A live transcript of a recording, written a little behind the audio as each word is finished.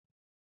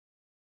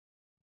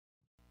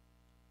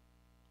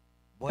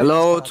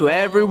Hello to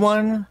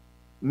everyone.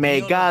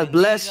 May God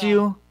bless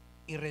you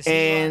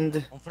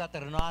and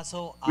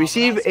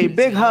receive a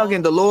big hug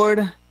in the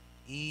Lord.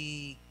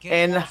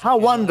 And how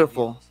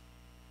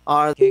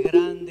are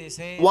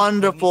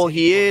wonderful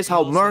He is,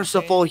 how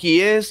merciful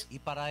He is.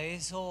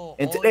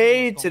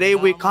 And today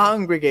we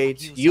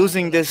congregate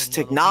using this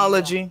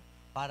technology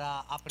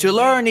to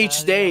learn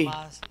each day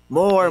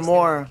more and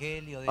more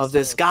of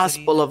this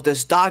gospel, of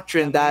this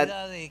doctrine that,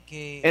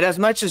 and as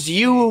much as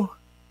you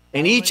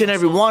and each and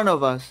every one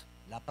of us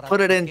put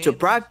it into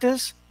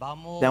practice,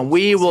 then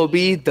we will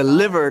be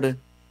delivered.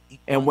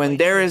 And when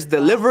there is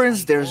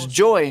deliverance, there's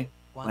joy.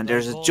 When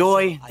there's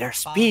joy,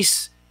 there's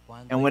peace.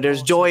 And when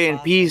there's joy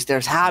and peace,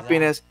 there's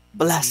happiness.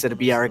 Blessed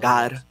be our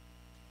God.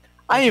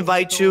 I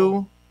invite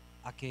you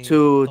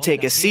to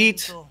take a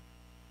seat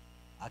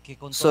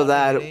so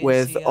that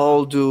with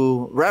all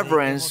due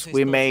reverence,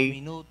 we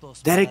may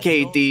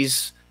dedicate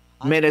these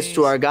minutes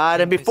to our God.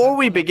 And before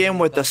we begin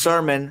with the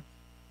sermon,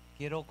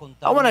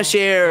 I want to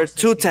share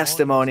two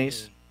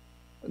testimonies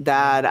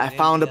that I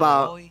found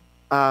about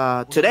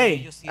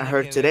today. I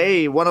heard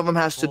today. One of them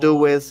has to do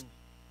with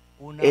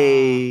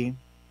a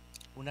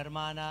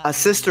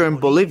sister in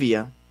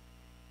Bolivia.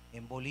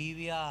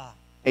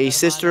 A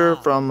sister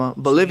from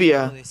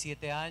Bolivia,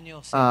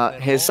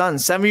 his son,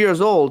 7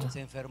 years old,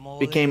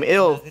 became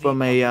ill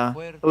from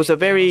it was a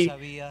very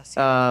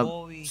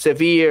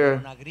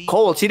severe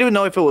cold. He didn't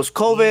know if it was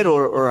COVID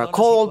or a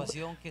cold,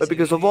 but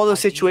because of all the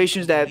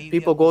situations that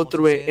people go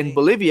through in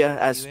Bolivia,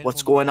 as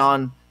what's going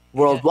on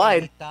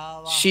worldwide,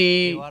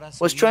 she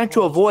was trying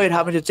to avoid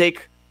having to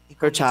take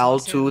her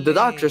child to the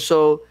doctor.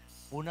 So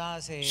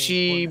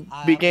she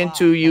began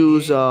to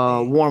use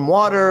warm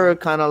water,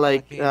 kind of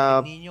like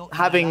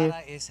having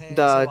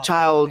the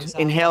child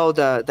inhale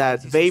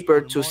that vapor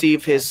to see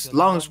if his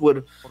lungs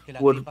would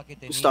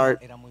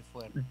start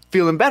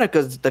feeling better,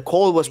 because the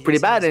cold was pretty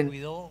bad. And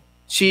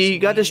she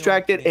got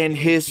distracted, and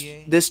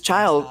this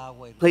child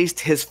placed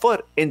his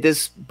foot in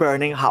this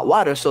burning hot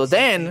water. So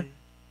then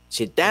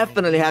she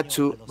definitely had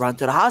to run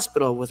to the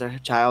hospital with her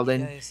child.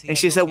 And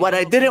she said, what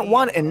I didn't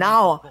want, and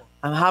now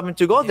I'm having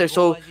to go there.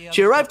 So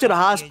she arrived to the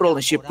hospital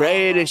and she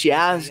prayed and she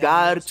asked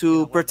God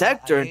to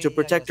protect her and to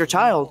protect her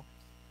child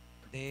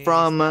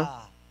from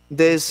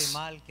this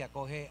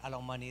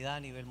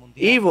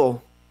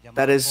evil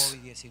that is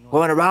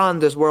going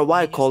around this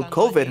worldwide called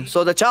COVID.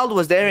 So the child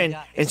was there,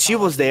 and she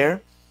was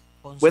there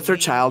with her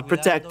child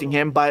protecting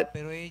him. But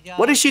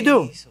what did she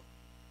do?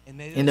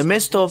 In the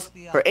midst of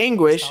her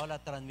anguish,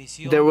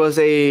 there was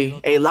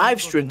a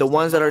live stream, the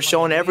ones that are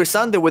shown every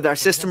Sunday with our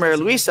sister Maria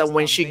Luisa,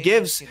 when she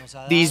gives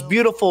these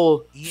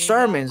beautiful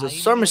sermons, the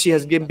sermons she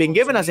has been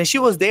giving us. And she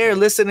was there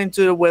listening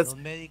to it with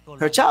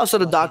her child. So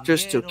the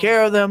doctors took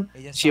care of them.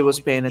 She was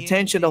paying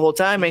attention the whole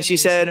time. And she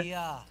said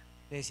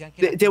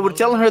they were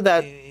telling her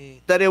that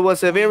it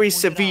was a very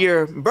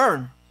severe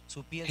burn.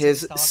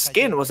 His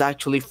skin was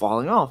actually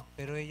falling off.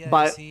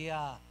 But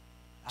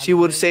she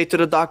would say to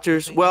the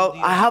doctors, well,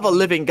 I have a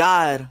living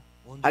God,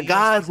 a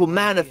God who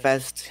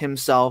manifests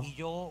himself.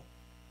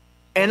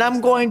 And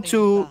I'm going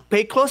to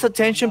pay close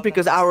attention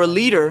because our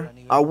leader,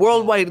 our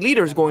worldwide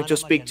leader, is going to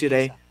speak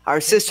today,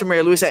 our sister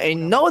Maria Luisa,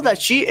 and know that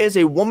she is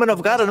a woman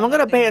of God, and I'm going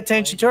to pay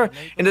attention to her.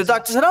 And the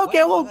doctor said,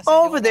 okay, well,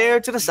 go over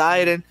there to the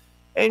side,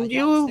 and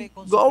you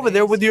go over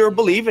there with your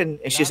belief. And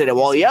she said,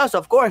 well, yes,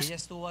 of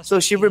course. So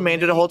she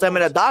remained the whole time,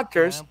 and the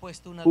doctors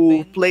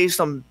who placed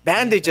some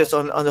bandages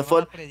on the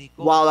foot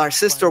while our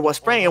sister was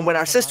praying. And when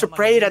our sister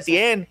prayed at the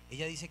end,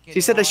 she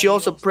said that she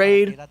also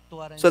prayed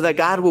so that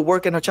God would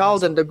work in her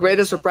child. And the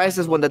greatest surprise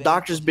is when the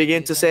doctors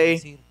begin to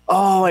say,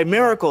 oh, a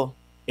miracle,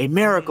 a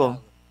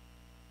miracle.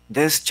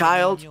 This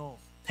child,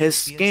 his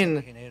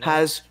skin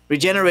has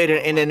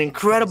regenerated in an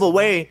incredible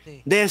way.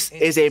 This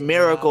is a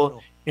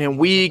miracle. And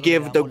we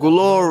give the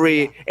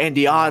glory and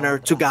the honor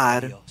to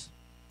God.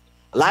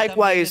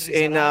 Likewise,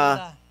 in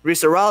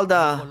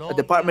Risaralda, a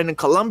department in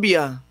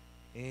Colombia,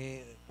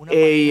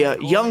 a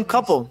young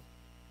couple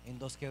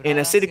in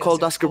a city called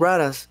Dos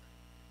Quebradas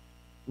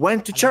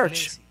went to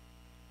church.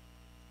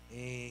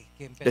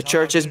 The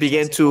churches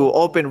began to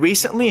open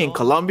recently in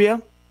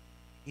Colombia,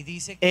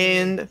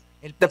 and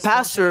the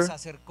pastor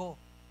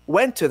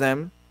went to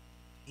them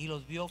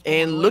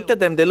and looked at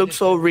them. They looked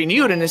so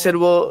renewed, and they said,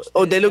 well,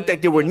 they looked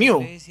like they were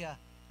new.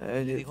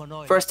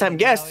 First time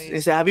guests.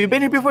 He said, have you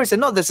been here before? He said,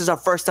 no, this is our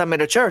first time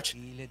at a church.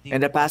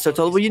 And the pastor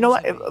told, well, you know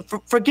what,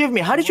 forgive me,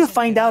 how did you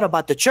find out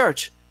about the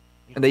church?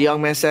 And the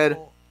young man said,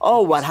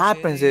 oh, what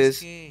happens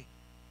is,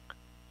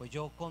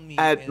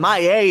 at my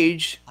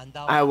age,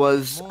 I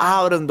was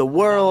out in the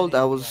world.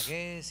 I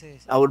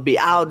would be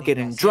out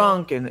getting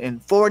drunk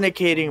and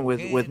fornicating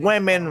with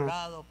women,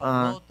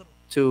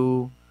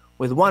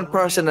 with one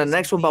person and the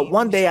next one. But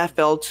one day I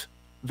felt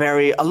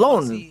very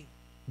alone,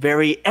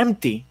 very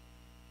empty.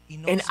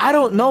 And I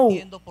don't know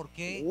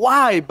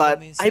why,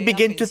 but I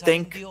began to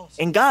think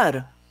in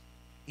God.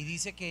 And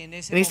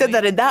he said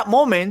that in that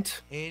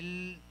moment,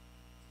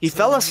 he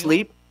fell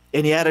asleep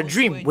and he had a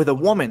dream with a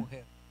woman.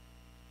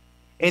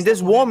 And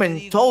this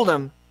woman told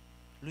him,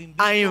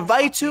 I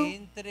invite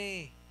you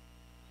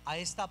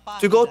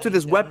to go to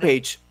this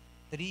webpage,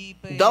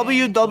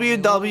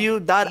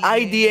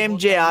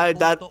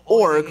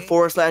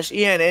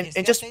 www.idmji.org/en,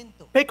 and just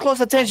pay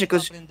close attention,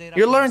 because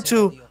you learn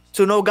to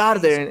know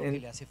God there,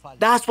 and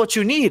that's what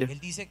you need.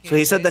 So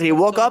he said that he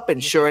woke up,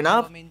 and sure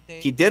enough,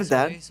 he did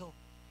that.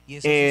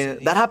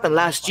 And that happened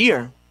last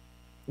year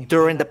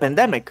during the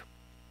pandemic.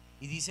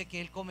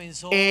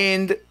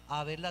 And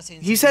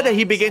he said that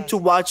he began to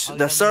watch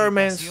the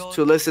sermons,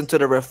 to listen to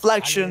the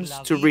reflections,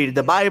 to read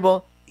the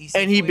Bible,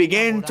 and he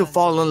began to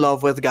fall in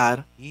love with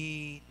God.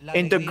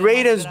 And the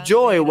greatest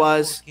joy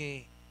was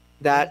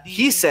that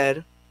he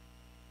said,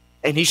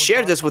 and he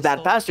shared this with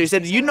that pastor, he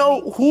said, "You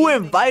know who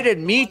invited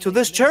me to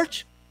this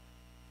church?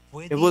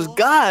 It was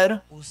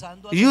God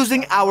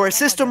using our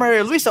sister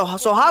Maria Luisa.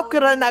 So how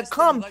could I not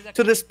come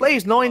to this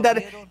place knowing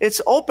that it's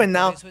open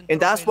now?" And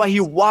that's why he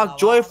walked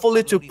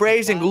joyfully to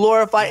praise and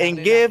glorify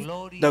and give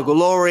the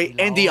glory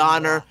and the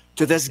honor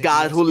to this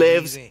God who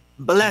lives.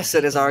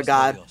 Blessed is our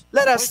God.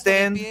 Let us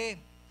stand.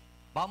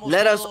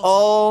 Let us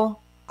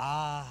all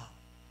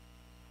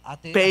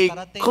pay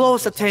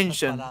close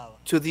attention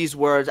to these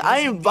words. I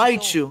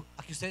invite you,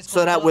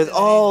 so that with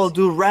all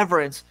due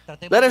reverence,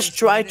 let us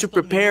try to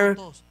prepare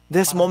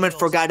this moment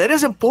for God. It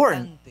is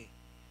important,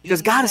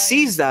 because God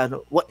sees that,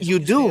 what you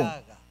do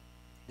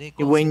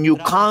when you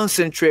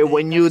concentrate,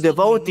 when you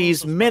devote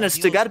these minutes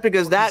to God,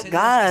 because that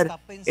God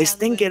is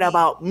thinking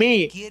about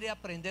me.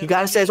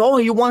 God says, oh,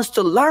 he wants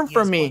to learn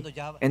from me.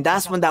 And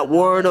that's when that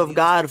word of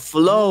God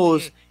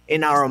flows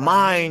in our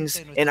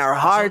minds, in our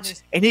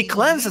hearts, and he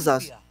cleanses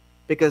us,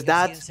 because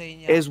that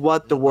is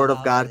what the word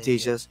of God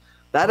teaches.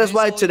 That is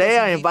why today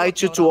I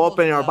invite you to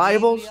open your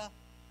Bibles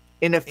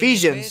in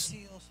Ephesians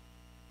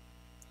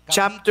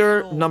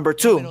chapter number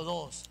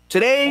 2.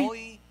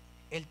 Today,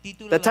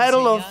 the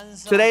title of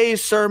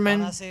today's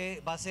sermon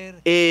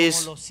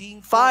is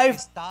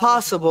 5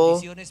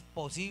 Possible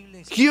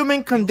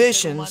Human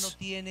Conditions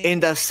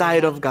in the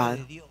Sight of God.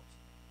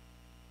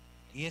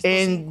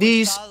 And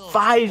these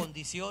 5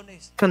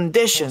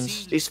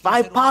 conditions, these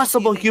 5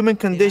 possible human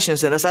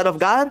conditions in the sight of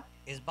God,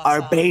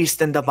 are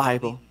based in the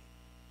Bible.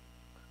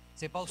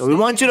 So we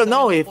want you to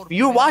know, if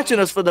you're watching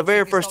us for the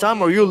very first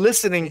time, or you're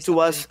listening to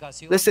us,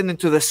 listening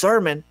to the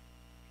sermon,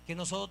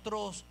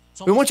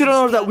 we want you to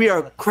know that we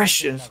are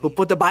Christians who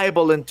put the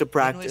Bible into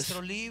practice.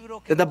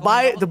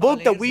 That the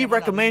book that we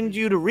recommend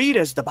you to read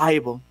is the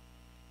Bible.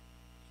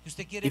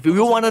 If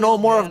you want to know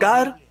more of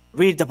God,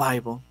 read the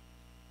Bible.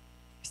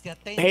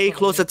 Pay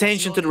close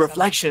attention to the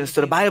reflections,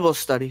 to the Bible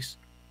studies.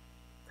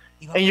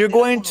 And you're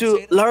going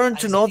to learn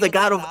to know the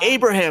God of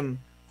Abraham,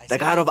 the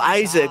God of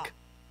Isaac,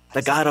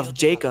 the God of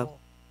Jacob,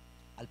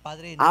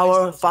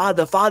 our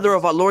Father, Father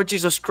of our Lord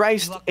Jesus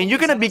Christ. And you're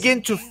going to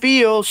begin to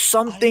feel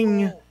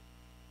something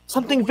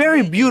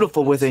very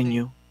beautiful within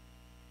you.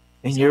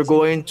 And you're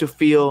going to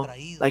feel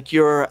like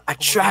you're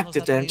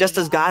attracted to him, just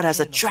as God has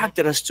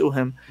attracted us to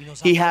him.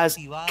 He has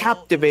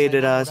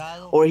captivated us,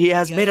 or he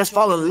has made us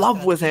fall in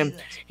love with him.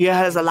 He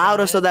has allowed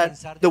us so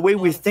that the way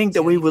we think,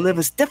 the way we live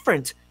is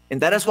different.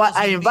 And that is why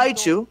I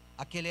invite you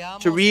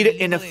to read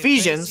in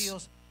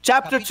Ephesians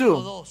chapter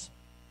 2,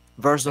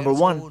 verse number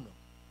 1.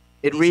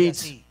 It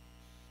reads,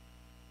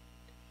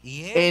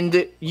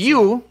 "And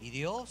you,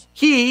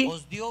 he,"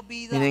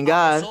 meaning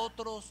God,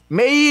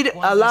 "made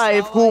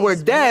alive who were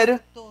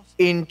dead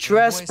in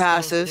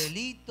trespasses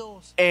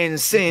and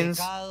sins."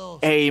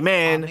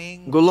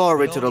 Amen.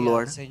 Glory to the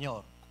Lord.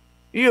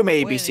 You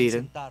may be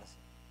seated.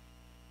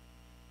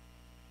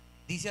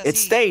 It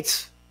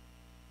states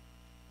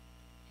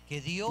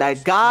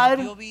that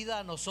God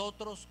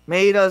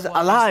made us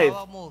alive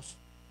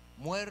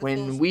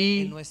when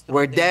we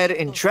were dead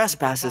in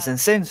trespasses and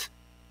sins.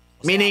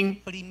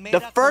 Meaning, the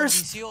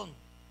first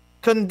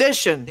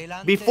condition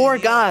before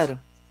God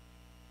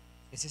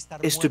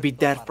is to be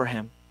dead for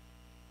him.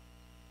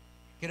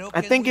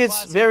 I think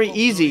it's very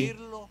easy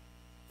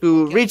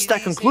to reach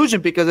that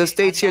conclusion, because it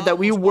states here that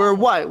we were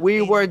what?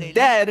 We were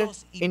dead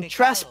in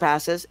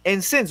trespasses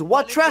and sins.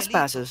 What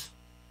trespasses?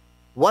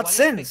 What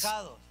sins?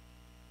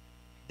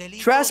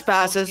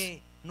 Trespasses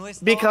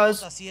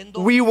because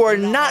we were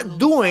not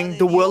doing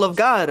the will of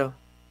God.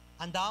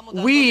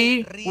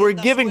 We were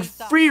giving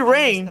free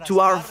rein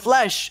to our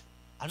flesh,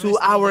 to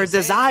our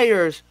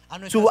desires,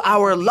 to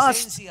our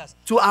lusts,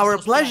 to our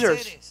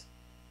pleasures.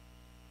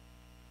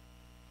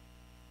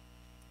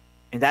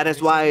 And that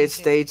is why it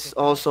states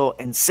also,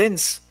 "and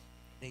sins."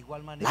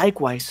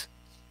 Likewise,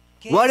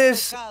 what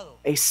is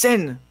a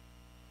sin?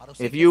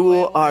 If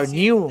you are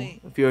new,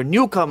 if you're a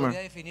newcomer,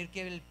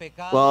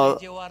 well,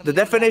 the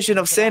definition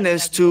of sin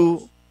is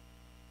to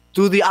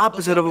do the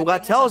opposite of what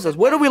God tells us.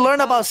 Where do we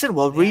learn about sin?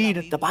 Well,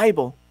 read the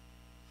Bible.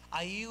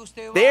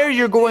 There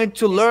you're going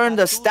to learn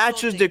the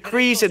statutes,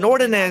 decrees, and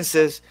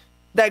ordinances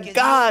that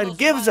God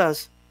gives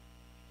us.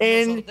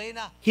 And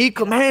he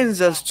commands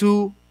us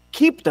to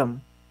keep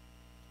them,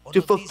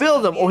 to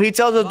fulfill them. Or he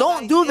tells us,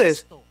 don't do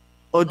this,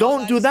 or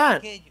don't do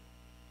that.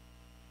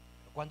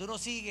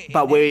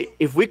 But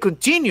if we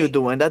continue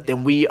doing that,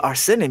 then we are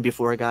sinning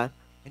before God.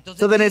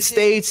 So then it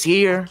states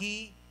here,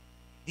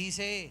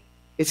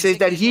 It says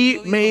that He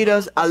made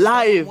us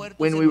alive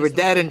when we were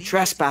dead in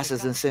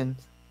trespasses and sins.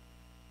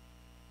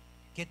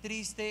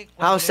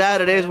 How sad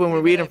it is when we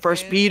read in 1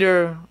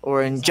 Peter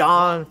or in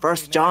John, 1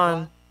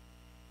 John,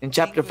 in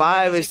chapter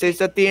 5, it says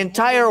that the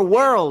entire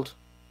world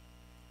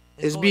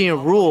is being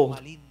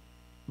ruled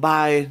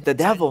by the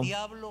devil,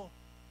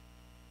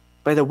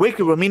 by the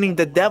wicked one, meaning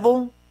the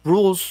devil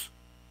rules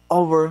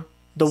over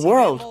the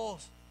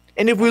world.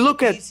 And if we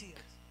look at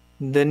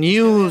the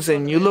news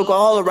and you look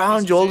all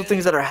around you, all the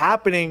things that are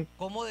happening,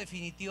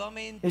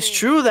 it's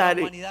true that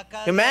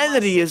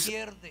humanity is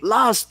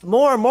lost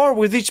more and more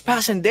with each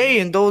passing day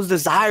in those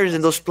desires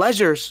and those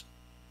pleasures.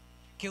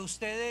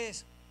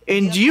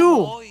 And you,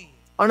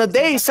 on a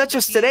day such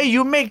as today,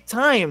 you make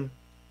time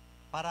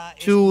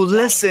to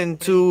listen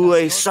to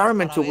a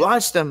sermon, to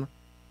watch them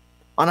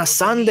on a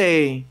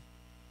Sunday,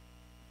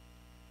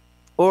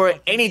 or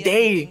any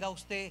day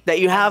that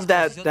you have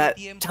that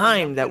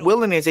time, that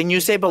willingness, and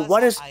you say, but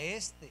what is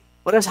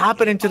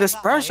happening to this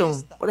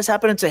person? What is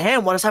happening to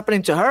him? What is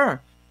happening to her?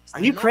 Are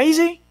you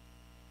crazy?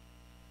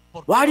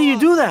 Why do you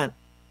do that?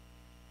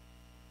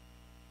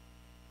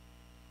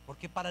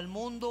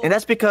 And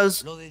that's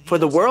because for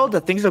the world,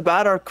 the things of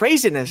God are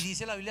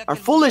craziness, are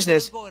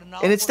foolishness.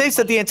 And it states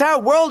that the entire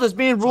world is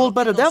being ruled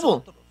by the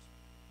devil.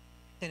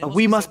 But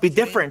we must be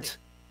different.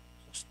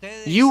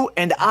 You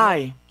and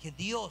I.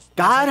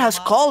 God has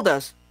called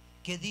us.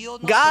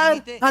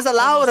 God has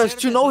allowed us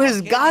to know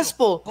His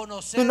gospel,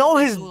 to know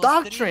His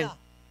doctrine.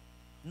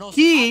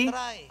 He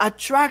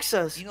attracts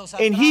us,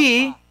 and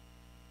He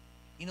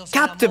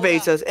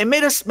captivates us and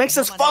makes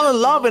us fall in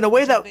love in a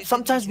way that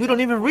sometimes we don't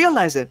even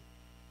realize it.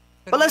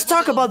 But let's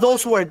talk about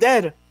those who are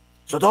dead.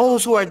 So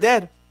those who are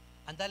dead,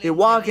 they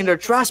walk in their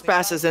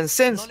trespasses and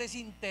sins.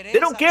 They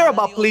don't care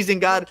about pleasing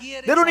God.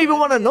 They don't even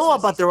want to know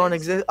about their own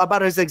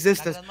about His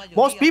existence.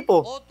 Most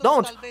people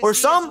don't, or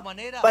some,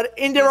 but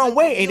in their own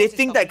way, and they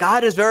think that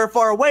God is very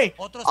far away.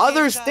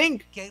 Others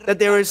think that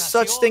there is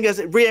such thing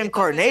as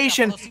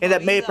reincarnation, and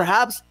that may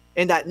perhaps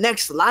in that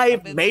next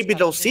life, maybe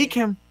they'll seek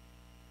Him.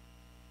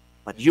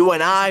 But you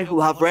and I,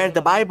 who have read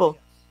the Bible,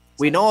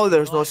 we know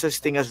there's no such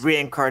thing as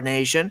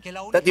reincarnation,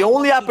 that the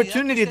only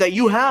opportunity that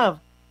you have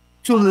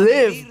to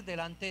live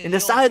in the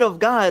sight of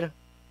God,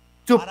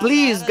 to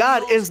please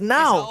God, is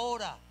now,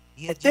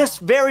 at this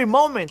very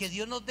moment.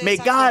 May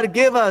God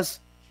give us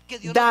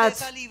that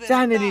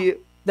sanity,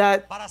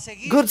 that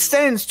good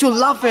sense to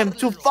love Him,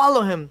 to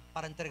follow Him,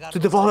 to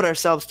devote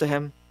ourselves to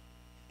Him.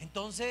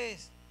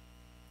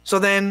 So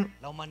then,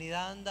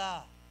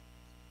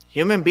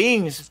 human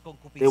beings,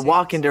 they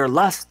walk in their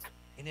lust,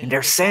 in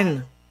their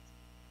sin,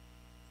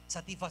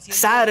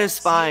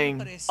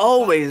 satisfying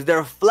always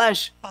their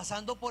flesh,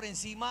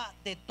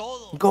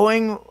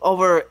 going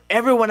over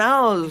everyone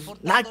else,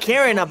 not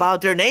caring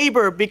about their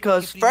neighbor,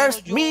 because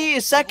first me,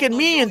 second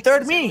me, and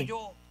third me.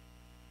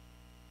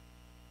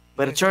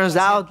 But it turns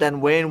out that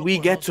when we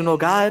get to know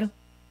God,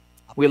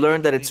 we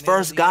learn that it's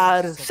first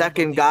God,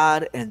 second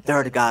God, and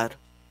third God.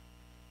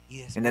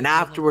 And then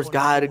afterwards,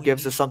 God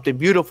gives us something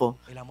beautiful,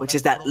 which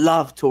is that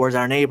love towards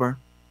our neighbor.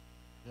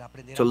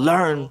 To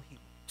learn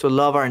to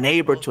love our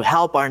neighbor, to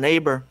help our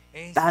neighbor.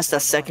 That's the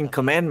second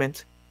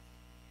commandment,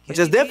 which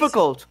is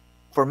difficult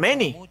for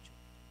many,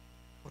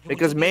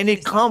 because many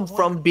come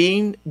from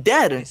being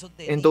dead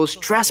in those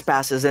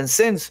trespasses and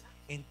sins.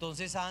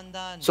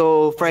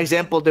 So, for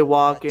example, they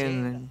walk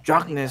in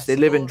drunkenness, they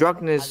live in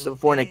drunkenness,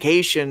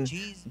 fornication,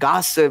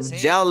 gossip,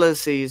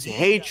 jealousies,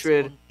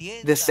 hatred,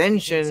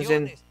 dissensions,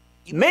 and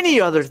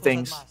many other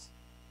things.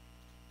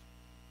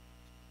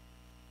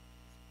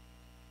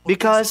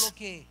 Because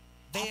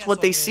that's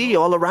what they see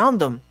all around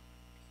them.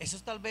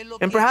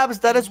 And perhaps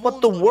that is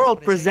what the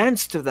world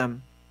presents to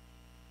them.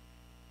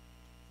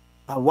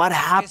 But what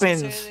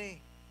happens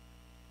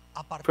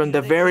from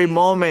the very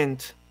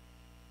moment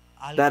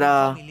that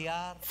a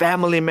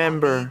family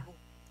member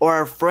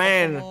or a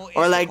friend,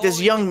 or like this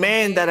young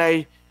man that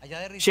I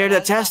shared a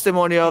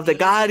testimony of, that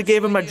God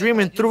gave him a dream,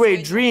 and through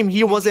a dream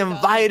he was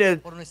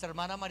invited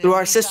through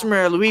our sister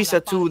Maria Luisa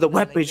to the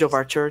webpage of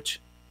our church.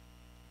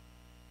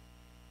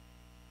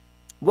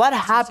 What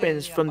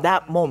happens from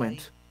that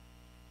moment?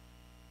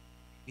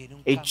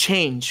 A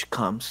change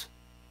comes.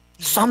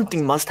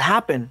 Something must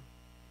happen.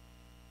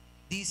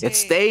 It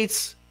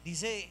states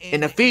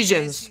in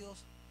Ephesians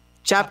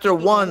chapter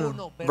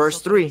 1, verse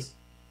 3.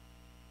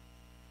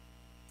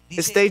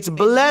 It states,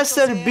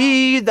 "Blessed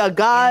be the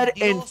God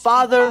and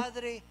Father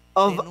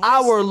of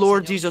our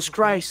Lord Jesus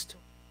Christ."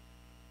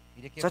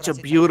 Such a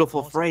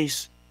beautiful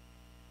phrase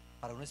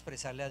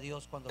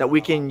that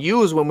we can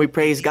use when we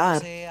praise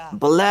God.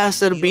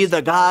 Blessed be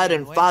the God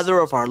and Father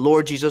of our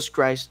Lord Jesus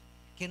Christ,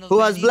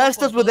 who has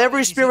blessed us with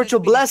every spiritual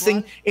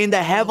blessing in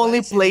the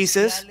heavenly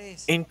places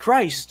in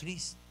Christ.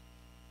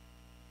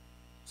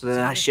 So then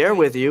I share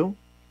with you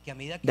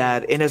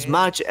that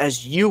inasmuch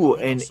as you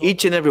and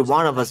each and every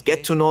one of us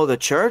get to know the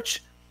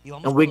church,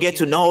 and we get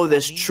to know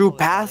this true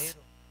path,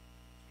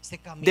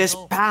 this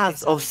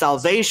path of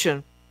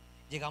salvation,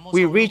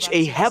 we reach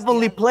a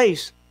heavenly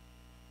place.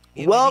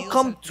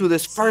 Welcome to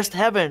this first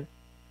heaven,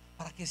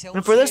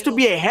 And for this to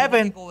be a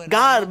heaven,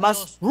 God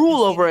must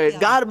rule over it.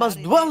 God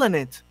must dwell in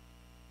it.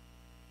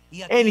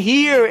 And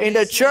here in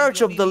the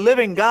church of the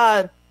living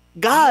God,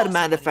 God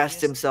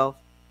manifests himself.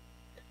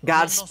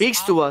 God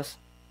speaks to us.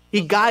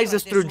 He guides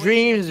us through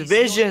dreams,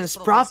 visions,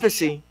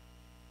 prophecy.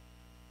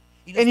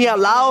 And he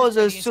allows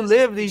us to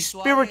live these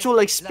spiritual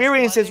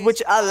experiences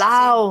which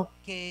allow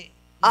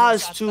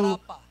us to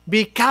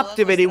be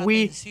captivated.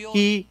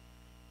 He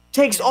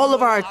takes all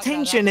of our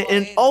attention,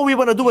 and all we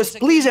want to do is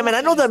please him. And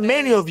I know that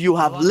many of you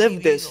have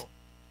lived this.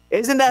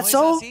 Isn't that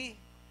so?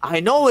 I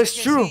know it's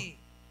true.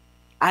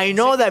 I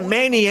know that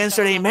many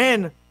answered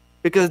amen,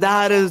 because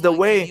that is the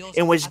way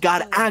in which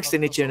God acts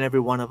in each and every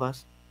one of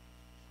us.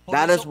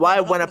 That is why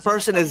when a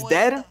person is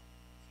dead,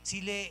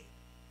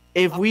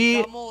 if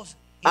we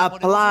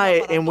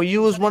apply and we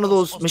use one of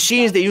those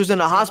machines they use in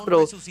the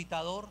hospital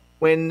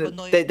when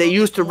they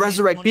use to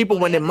resurrect people,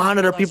 when they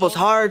monitor people's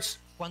hearts,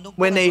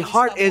 when a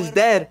heart is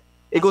dead,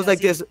 it goes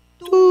like this.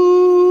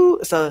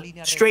 It's a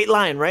straight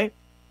line, right?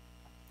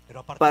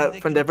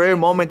 But from the very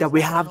moment that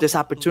we have this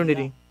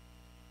opportunity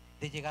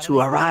to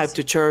arrive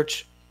to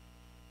church,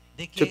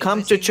 to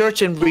come to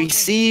church and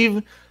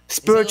receive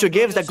spiritual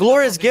gifts, the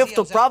glorious gift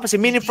of prophecy,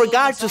 meaning for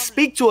God to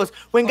speak to us.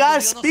 When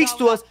God speaks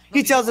to us,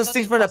 he tells us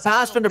things from the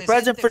past, from the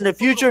present, from the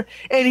future,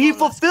 and he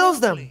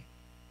fulfills them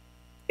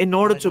in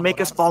order to make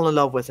us fall in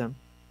love with him,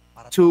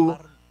 to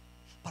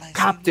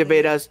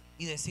captivate us,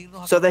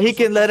 so that he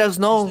can let us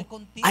know,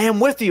 I am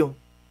with you,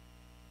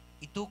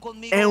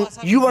 and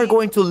you are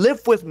going to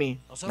live with me,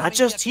 not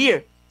just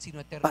here,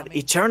 but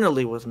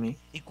eternally with me.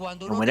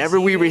 And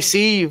whenever we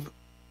receive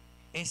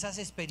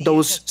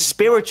those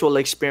spiritual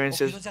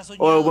experiences,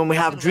 or when we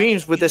have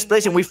dreams with this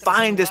place and we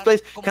find this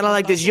place, kind of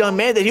like this young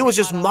man that he was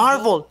just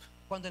marveled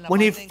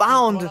when he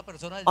found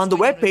on the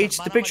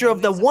webpage the picture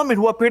of the woman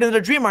who appeared in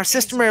the dream, our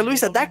sister Mary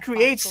Luisa. That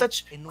creates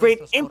such great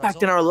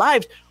impact in our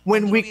lives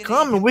when we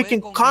come and we can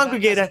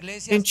congregate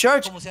in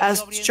church,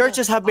 as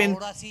churches have been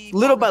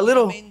little by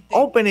little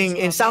opening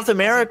in South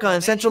America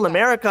and Central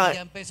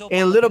America,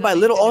 and little by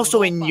little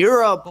also in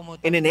Europe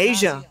and in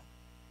Asia.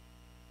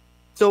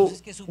 So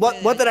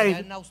what did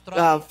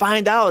I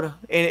find out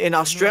in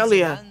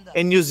Australia,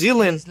 in New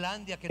Zealand,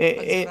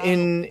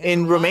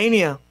 in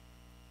Romania?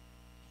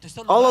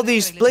 All of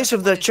these places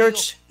of the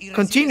church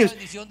continues,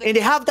 and they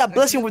have that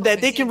blessing that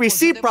they can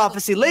receive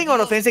prophecy, laying on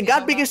of hands, and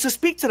God begins to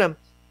speak to them.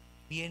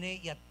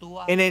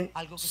 And then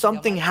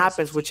something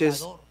happens, which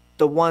is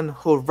the one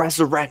who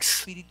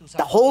resurrects,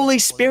 the Holy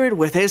Spirit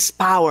with his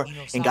power,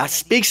 and God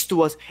speaks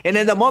to us. And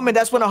in the moment,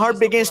 that's when our heart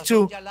begins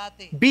to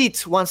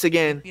beat once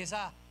again.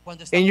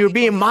 And you're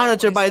being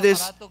monitored by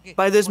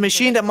this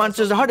machine that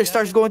monitors the heart. It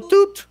starts going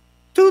toot,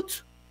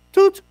 toot,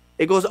 toot.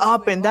 It goes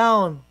up and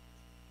down,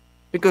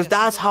 because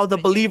that's how the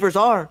believers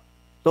are.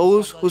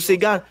 Those who see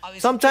God.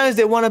 Sometimes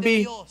they want to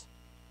be,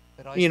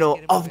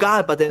 of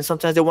God, but then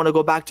sometimes they want to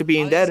go back to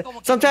being dead.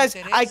 Sometimes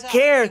I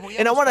care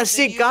and I want to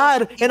seek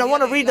God and I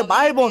want to read the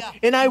Bible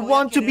and I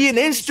want to be an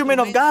instrument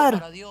of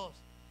God.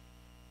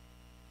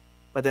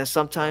 But then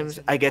sometimes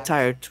I get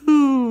tired.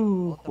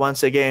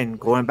 Once again,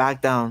 going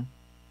back down.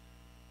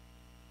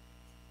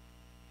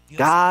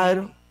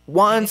 God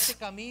wants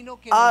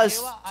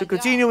us to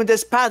continue in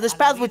this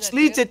path which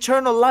leads to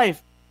eternal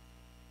life.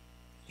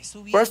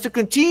 For us to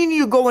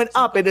continue going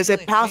up, it is a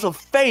path of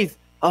faith,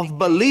 of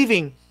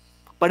believing,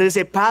 but it is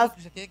a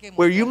path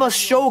where you must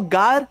show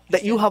God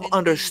that you have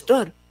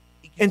understood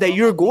and that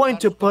you're going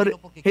to put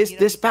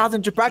this path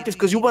into practice,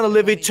 because you want to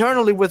live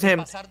eternally with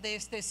him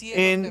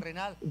and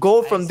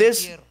go from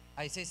this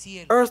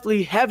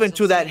earthly heaven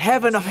to that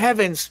heaven of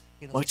heavens,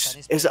 which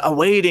is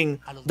awaiting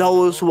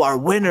those who are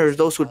winners,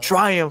 those who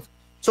triumph.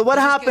 So what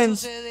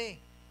happens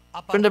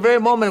from the very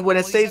moment when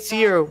it states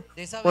here,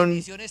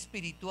 when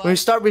we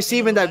start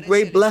receiving that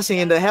great blessing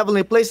in the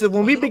heavenly places,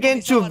 when we begin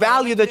to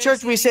value the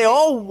church, we say,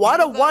 oh, what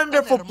a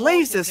wonderful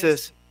place this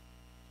is.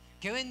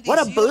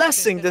 What a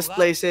blessing this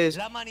place is.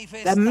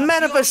 The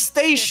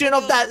manifestation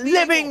of that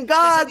living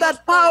God,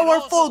 that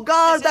powerful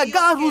God, that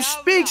God who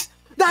speaks,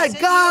 that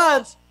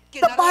God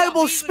the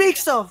Bible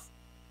speaks of.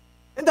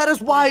 And that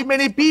is why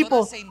many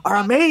people are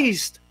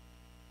amazed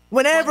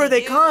whenever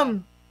they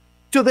come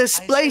to this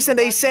place and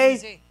they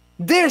say,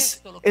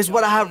 this is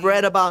what I have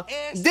read about.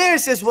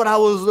 This is what I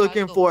was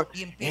looking for.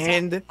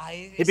 And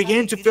they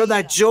begin to feel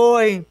that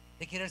joy,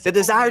 the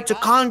desire to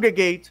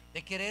congregate,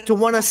 to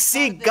want to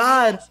seek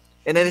God.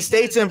 And then it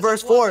states in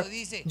verse 4,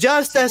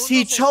 just as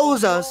he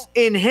chose us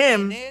in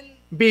him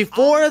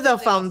before the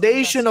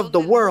foundation of the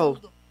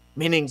world,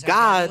 meaning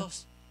God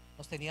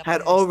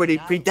had already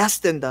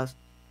predestined us.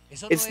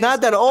 It's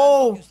not that,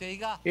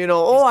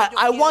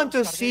 I want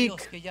to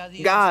seek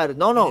God.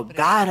 No,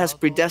 God has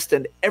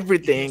predestined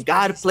everything.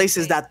 God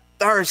places that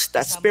thirst,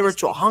 that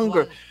spiritual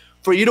hunger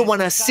for you to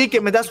want to seek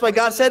him. And that's why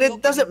God said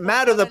it doesn't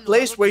matter the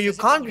place where you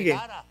congregate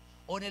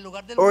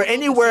or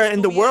anywhere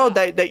in the world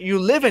that you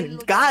live in.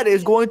 God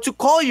is going to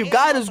call you.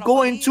 God is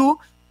going to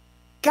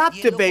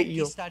captivate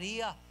you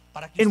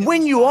and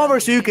win you over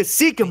so you can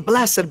seek him.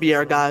 Blessed be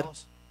our God.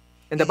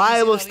 And the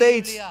Bible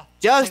states,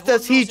 just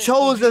as he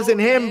chose us in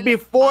him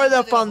before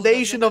the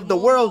foundation of the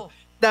world,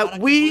 that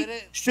we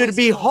should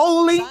be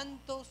holy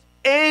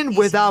and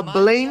without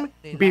blame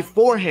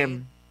before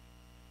him.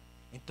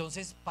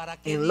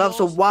 In love,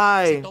 so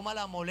why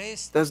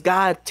does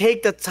God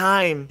take the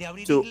time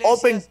to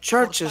open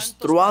churches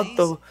throughout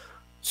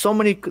so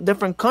many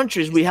different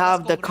countries? We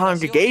have the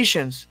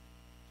congregations.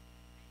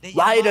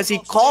 Why does he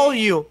call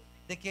you?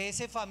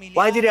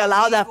 Why did he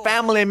allow that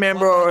family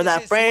member or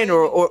that friend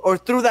or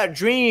through that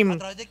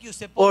dream?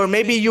 Or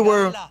maybe you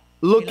were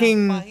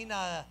looking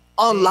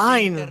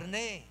online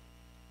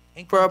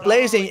for a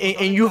place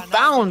and you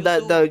found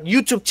the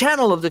YouTube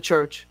channel of the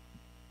church.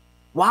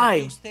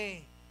 Why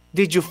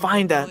did you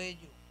find that?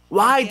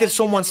 Why did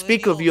someone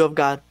speak of you of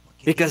God?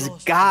 Because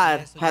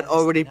God had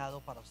already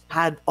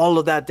had all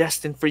of that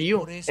destined for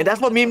you. And that's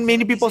what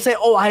many people say,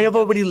 oh, I have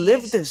already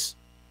lived this.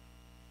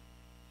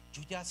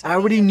 I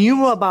already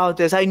knew about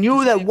this. I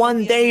knew that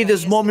one day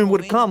this moment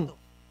would come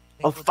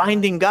of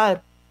finding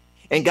God.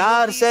 And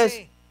God says,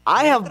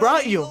 I have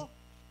brought you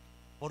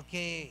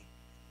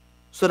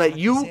so that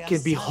you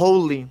can be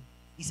holy.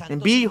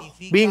 And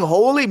being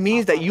holy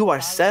means that you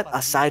are set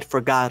aside for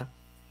God.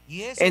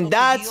 And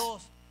that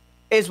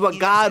is what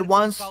God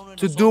wants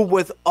to do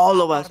with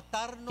all of us.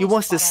 He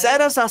wants to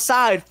set us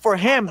aside for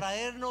him.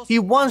 He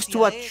wants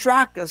to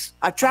attract us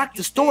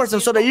towards him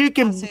so that you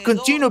can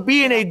continue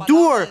being a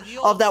doer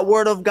of that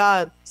word of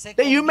God.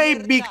 That you may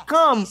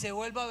become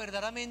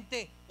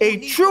a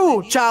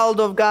true child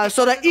of God,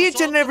 so that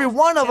each and every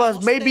one of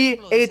us may be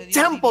a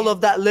temple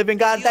of that living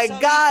God, that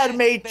God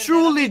may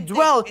truly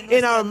dwell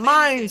in our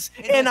minds,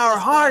 in our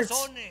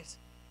hearts,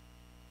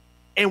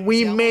 and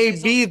we may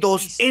be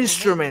those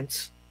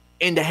instruments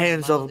in the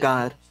hands of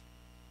God.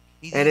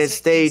 And it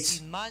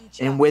states,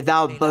 and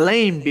without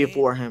blame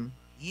before him.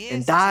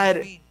 And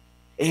that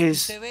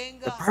is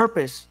the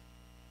purpose.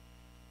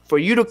 For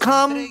you to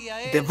come,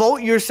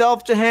 devote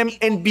yourself to him,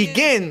 and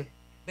begin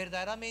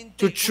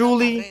to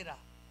truly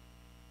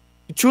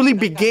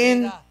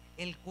begin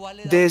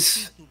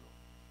this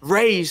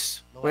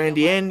race, where in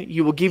the end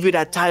he will give you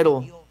that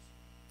title,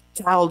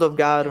 child of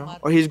God,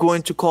 or he's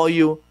going to call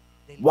you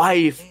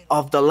wife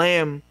of the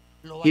Lamb.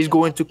 He's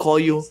going to call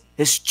you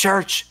his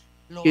church.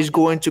 He's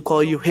going to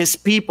call you his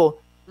people.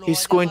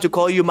 He's going to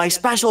call you my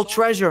special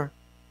treasure.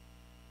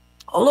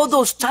 All of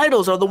those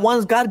titles are the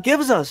ones God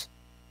gives us,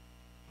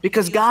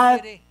 because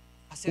God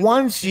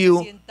wants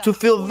you to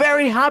feel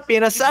very happy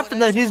and accepting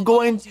that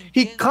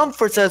he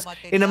comforts us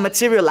in a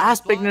material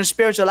aspect and a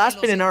spiritual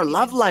aspect in our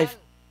love life.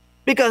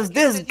 Because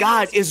this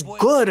God is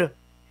good.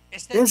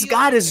 This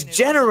God is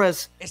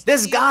generous.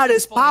 This God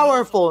is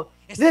powerful.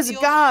 This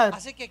God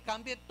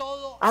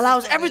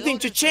allows everything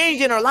to change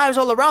in our lives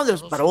all around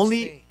us, but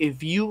only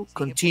if you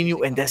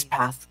continue in this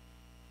path,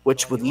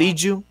 which would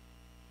lead you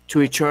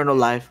to eternal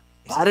life.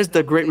 That is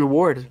the great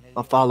reward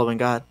of following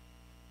God.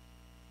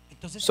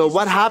 So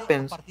what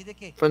happens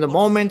from the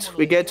moment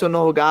we get to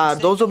know God?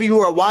 Those of you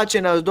who are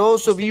watching us,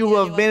 those of you who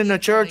have been in the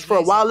church for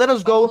a while, let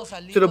us go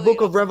to the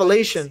book of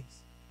Revelation.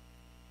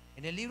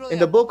 In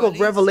the book of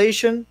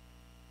Revelation,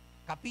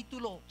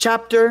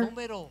 chapter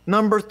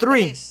number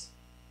 3.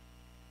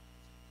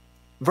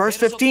 Verse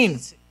 15,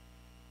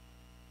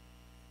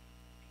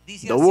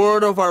 the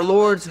word of our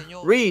Lord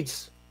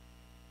reads,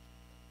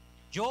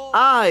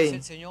 I,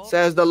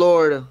 says the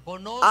Lord,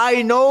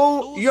 I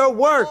know your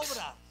works.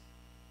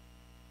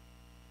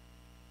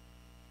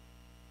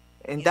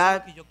 And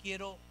that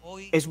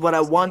is what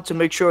I want to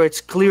make sure it's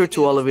clear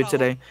to all of you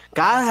today.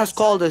 God has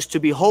called us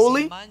to be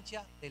holy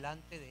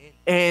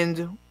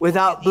and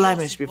without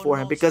blemish before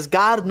him, because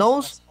God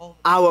knows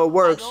our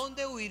works.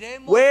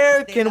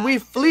 Where can we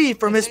flee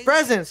from his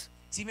presence?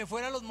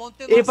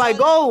 If I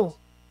go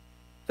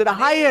to the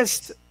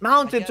highest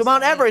mountain, to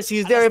Mount Everest,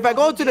 he's there. If I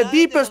go to the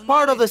deepest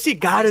part of the sea,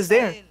 God is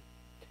there.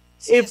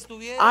 If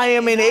I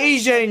am in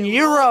Asia, in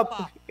Europe,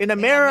 in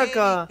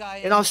America,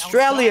 in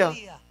Australia,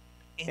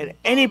 in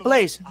any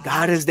place,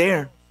 God is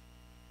there.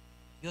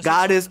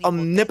 God is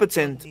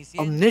omnipotent,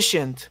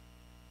 omniscient.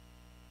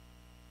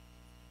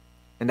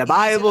 And the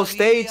Bible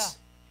states,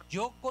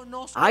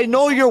 I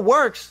know your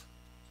works,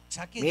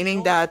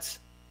 meaning that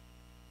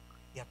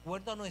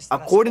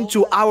according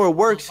to our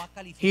works,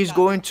 he's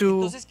going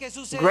to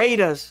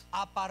grade us.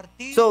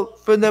 So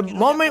from the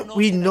moment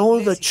we know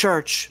the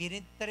church,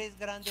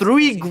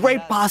 3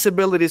 great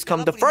possibilities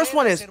come. The first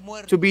one is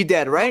to be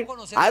dead, right?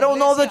 I don't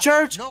know the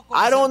church.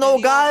 I don't know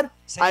God.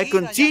 I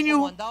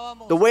continue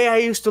the way I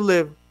used to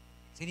live.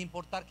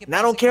 And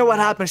I don't care what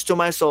happens to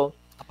my soul.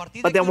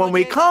 But then when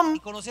we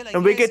come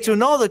and we get to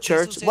know the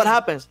church, what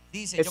happens?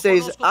 It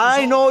says,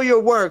 I know your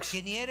works,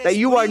 that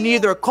you are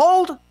neither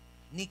cold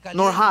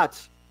nor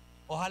hot.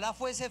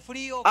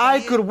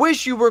 I could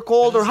wish you were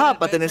cold or hot,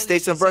 but then it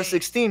states in verse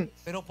 16,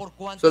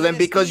 so then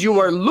because you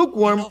are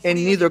lukewarm and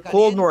neither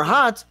cold nor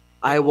hot,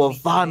 I will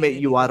vomit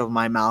you out of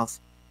my mouth.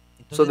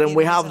 So then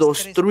we have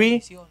those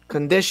 3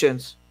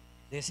 conditions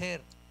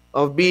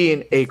of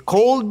being a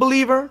cold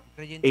believer,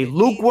 a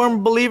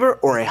lukewarm believer,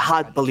 or a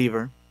hot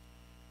believer.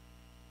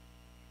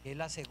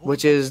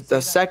 which is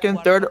the second,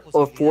 third,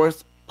 or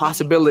fourth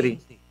possibility.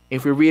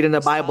 If we read in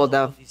the Bible,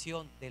 the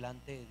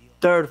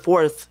third,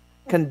 fourth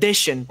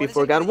condition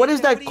before God. What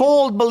is that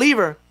cold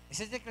believer?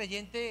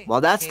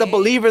 Well, that's the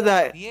believer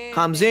that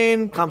comes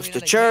in, comes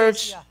to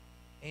church,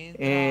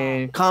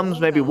 and comes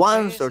maybe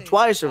once or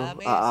twice or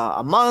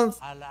a month,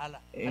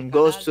 and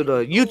goes to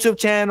the YouTube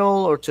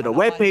channel or to the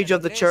webpage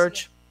of the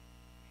church,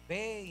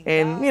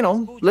 and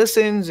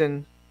listens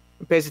and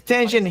pays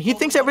attention. He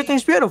thinks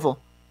everything's beautiful,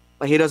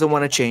 but he doesn't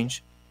want to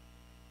change.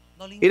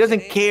 He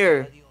doesn't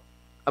care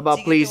about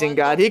pleasing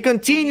God. He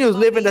continues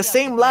living the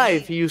same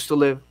life he used to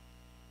live.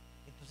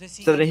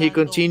 So that he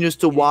continues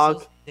to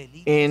walk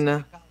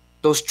in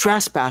those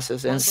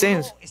trespasses and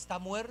sins.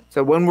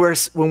 So when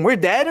we're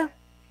dead,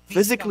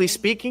 physically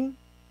speaking,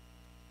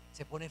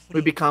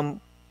 we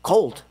become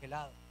cold.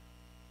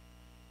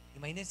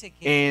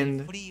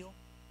 And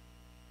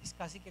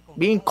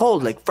being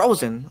cold, like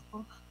frozen.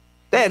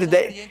 And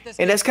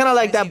that's kind of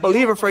like that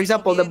believer, for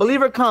example. The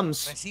believer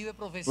comes,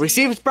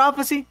 receives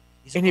prophecy,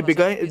 and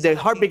the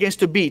heart begins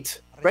to beat,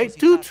 right?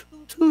 Toot,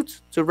 toot,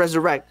 to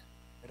resurrect.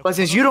 But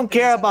since you don't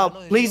care about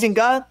pleasing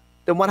God,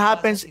 then what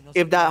happens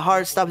if that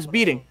heart stops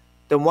beating?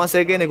 Then once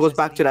again, it goes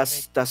back to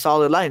that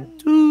solid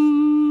line.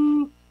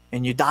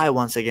 And you die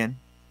once again.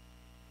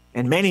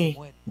 And many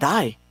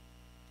die.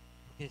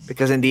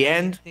 Because in the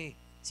end,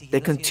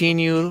 they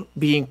continue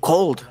being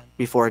cold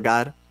before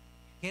God.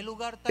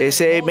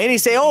 Many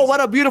say, oh, what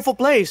a beautiful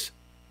place.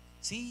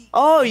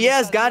 Oh,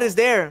 yes, God is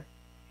there.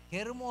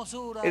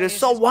 It is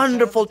so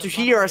wonderful to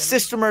hear our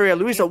sister Maria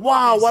Luisa.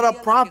 Wow, what a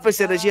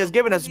prophecy that she has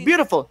given us.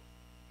 Beautiful.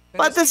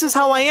 But this is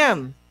how I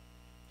am.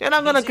 And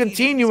I'm going to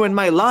continue in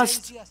my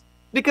lust.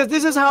 Because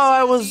this is how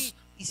I was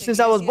since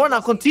I was born.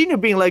 I'll continue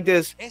being like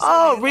this.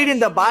 Oh, reading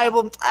the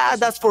Bible,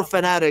 that's for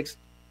fanatics.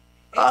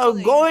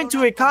 Going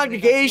to a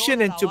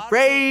congregation and to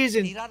praise,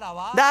 and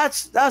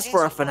that's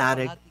for a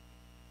fanatic.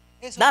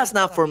 That's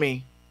not for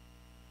me.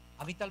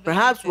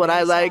 Perhaps what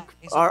I like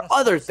are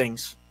other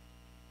things.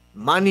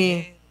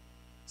 Money,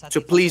 to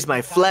please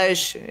my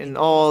flesh, and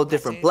all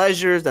different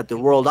pleasures that the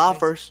world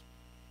offers.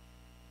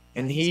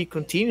 And he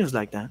continues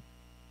like that.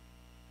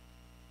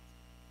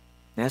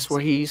 That's where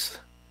he's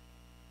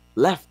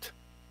left.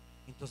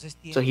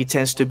 So he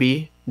tends to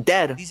be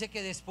dead.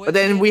 But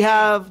then we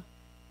have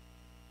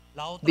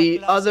the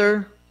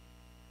other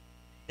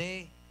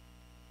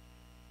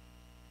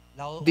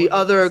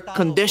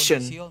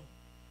condition,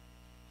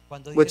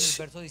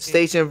 which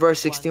states in verse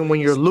 16,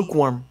 when you're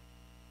lukewarm.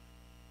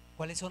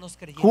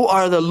 Who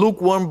are the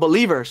lukewarm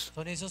believers?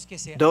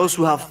 Those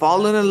who have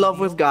fallen in love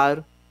with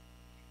God,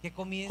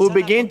 who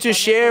begin to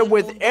share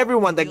with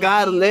everyone that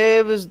God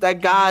lives,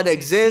 that God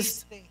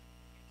exists,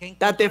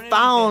 that they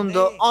found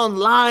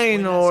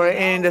online or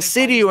in the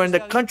city or in the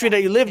country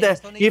that you live there.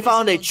 You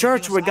found a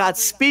church where God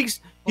speaks.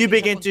 You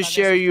begin to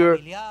share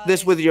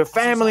this with your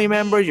family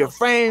members, your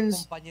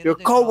friends, your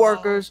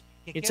co-workers.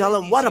 You tell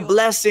them what a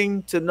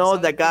blessing to know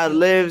that God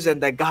lives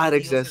and that God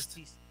exists.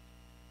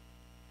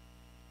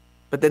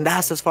 But then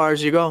that's as far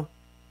as you go.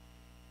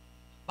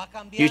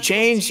 You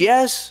change,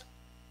 yes.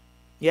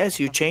 Yes,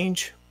 you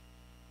change.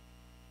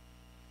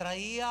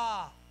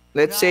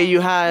 Let's say you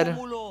had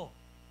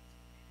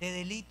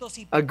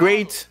a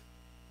great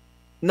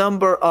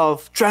number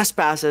of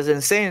trespasses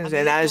and sins,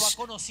 and as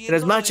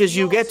much as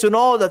you get to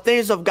know the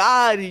things of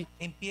God,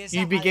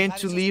 you begin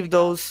to leave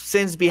those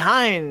sins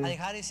behind,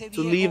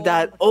 to leave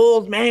that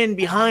old man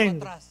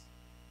behind.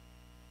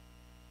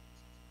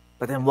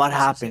 But then what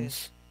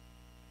happens?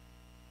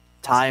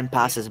 Time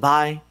passes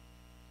by,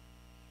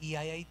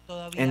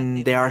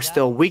 and there are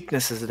still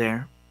weaknesses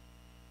there.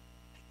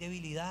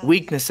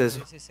 Weaknesses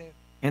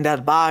in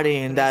that body,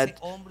 in that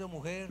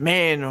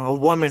man or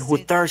woman who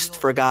thirsts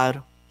for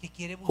God,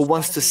 who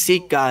wants to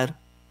seek God.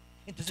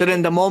 So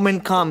then the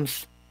moment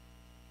comes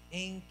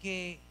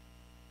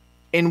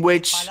in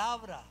which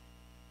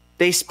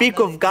they speak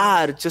of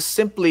God just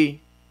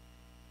simply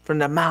from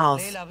their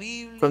mouth.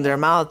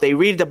 They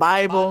read the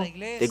Bible,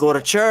 they go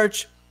to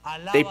church,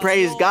 they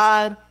praise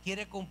God,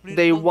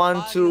 they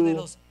want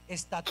to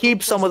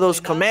keep some of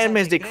those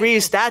commandments,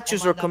 decrees,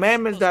 statutes, or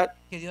commandments that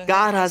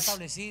God has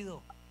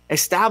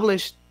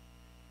established.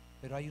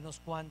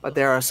 But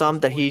there are some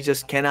that he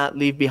just cannot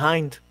leave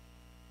behind.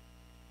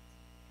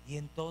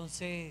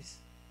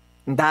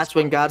 And that's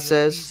when God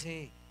says,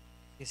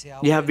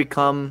 you have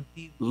become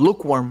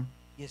lukewarm.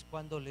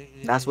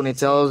 That's when he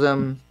tells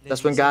them,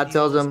 that's when God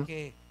tells them,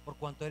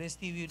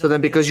 so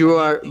then because you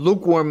are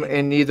lukewarm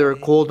and neither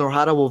cold nor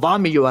hot, I will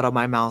vomit you out of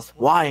my mouth.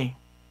 Why?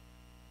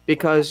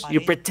 Because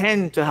you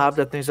pretend to have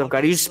the things of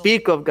God. You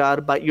speak of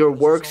God, but your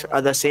works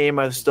are the same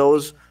as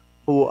those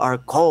who are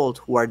cold,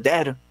 who are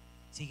dead.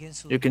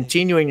 You're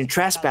continuing in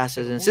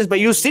trespasses and sins, but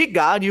you seek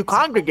God, you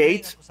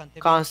congregate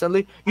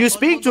constantly, you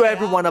speak to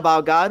everyone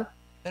about God,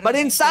 but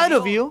inside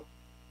of you,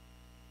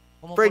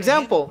 for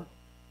example,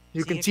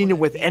 you continue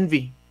with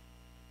envy.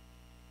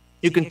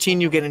 You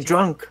continue getting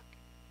drunk.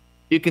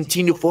 You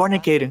continue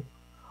fornicating.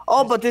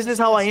 oh, but this is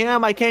how I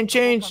am, I can't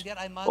change.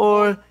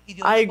 Or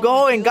I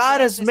go and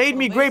God has made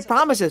me great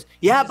promises.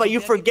 Yeah, but you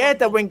forget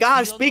that when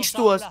God speaks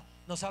to us,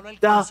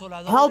 the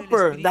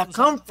helper, the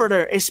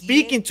comforter is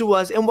speaking to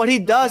us, and what he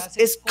does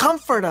is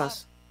comfort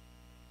us.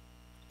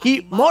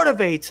 He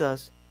motivates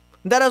us.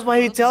 That is why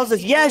he tells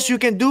us, yes, you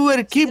can do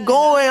it, keep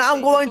going,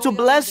 I'm going to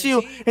bless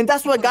you. And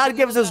that's why God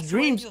gives us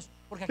dreams,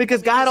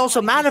 because God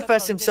also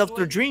manifests himself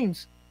through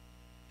dreams.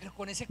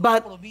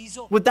 But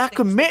with that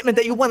commitment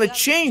that you want to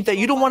change, that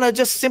you don't want to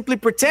just simply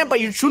pretend, but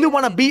you truly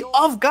want to be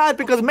of God,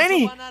 because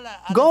many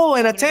go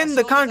and attend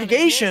the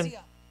congregation,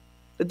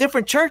 the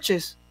different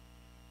churches,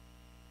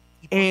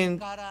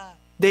 and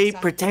they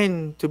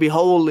pretend to be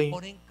holy.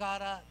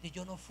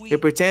 They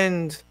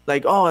pretend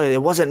like, oh,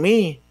 it wasn't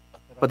me.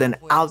 But then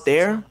out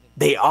there,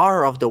 they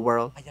are of the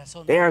world.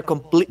 They are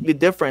completely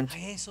different.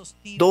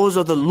 Those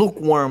are the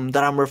lukewarm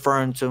that I'm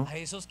referring to.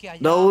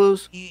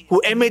 Those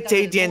who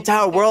imitate the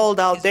entire world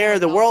out there,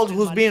 the world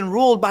who's being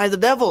ruled by the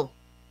devil.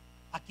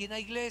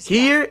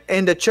 Here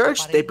in the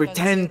church, they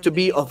pretend to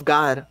be of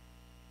God.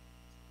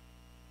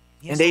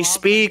 And they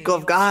speak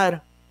of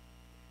God.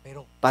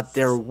 But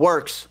their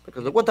works,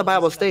 because look what the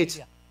Bible states,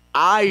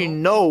 I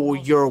know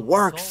your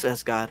works,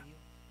 says God,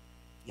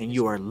 and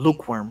you are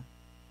lukewarm.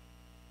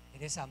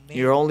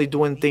 You're only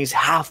doing things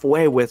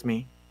halfway with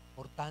me.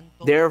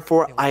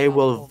 Therefore, I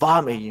will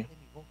vomit you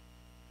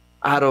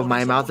out of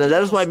my mouth. And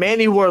that is why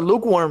many who are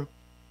lukewarm,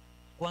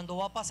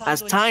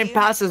 as time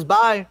passes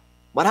by,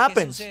 what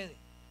happens?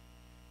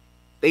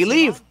 They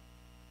leave.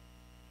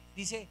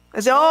 They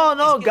say, oh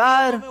no,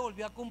 God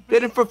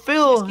didn't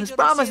fulfill his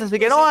promises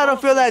again. Oh, I don't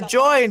feel that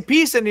joy and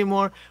peace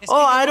anymore.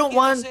 Oh, I don't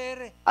want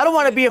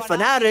to be a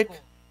fanatic.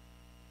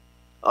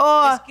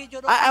 Oh,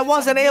 I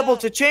wasn't able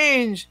to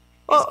change.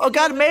 Oh,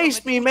 God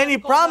makes me many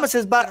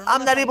promises, but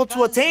I'm not able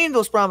to attain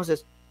those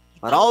promises.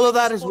 But all of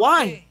that is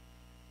why?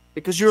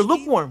 Because you're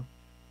lukewarm.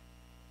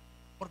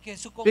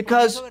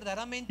 Because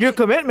your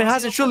commitment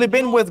hasn't truly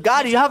been with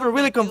God. You haven't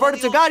really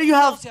converted to God. You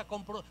have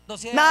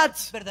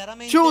not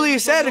truly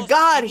said,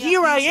 God,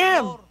 here I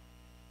am.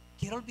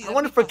 I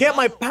want to forget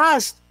my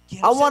past.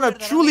 I want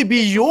to truly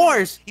be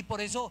yours.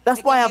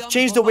 That's why I've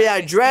changed the way I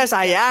dress,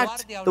 I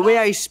act, the way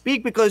I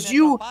speak, because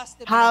you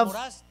have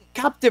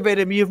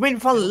captivated me. You've made me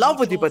fall in love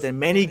with you. But then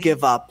many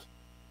give up.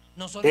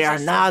 They are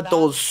not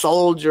those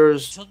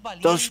soldiers,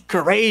 those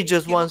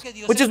courageous ones,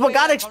 which is what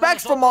God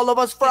expects from all of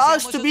us, for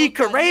us to be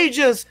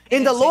courageous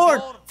in the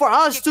Lord, for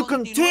us to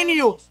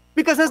continue,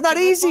 because it's not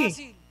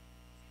easy.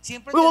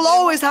 We will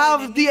always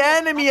have the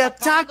enemy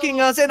attacking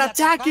us and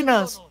attacking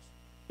us,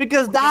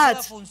 because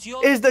that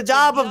is the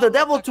job of the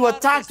devil, to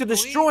attack, to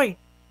destroy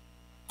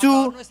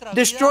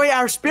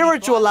our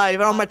spiritual life,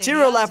 our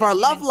material life, our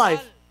love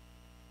life.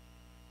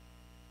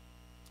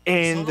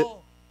 And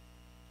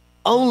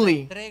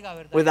only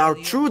with our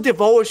true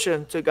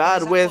devotion to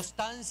God, with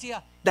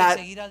that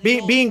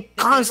being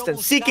constant,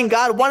 seeking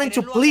God, wanting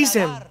to please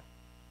him,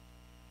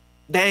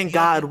 then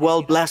God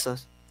will bless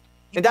us.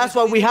 And that's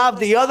why we have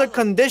the other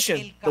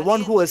condition, the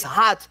one who is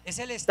hot.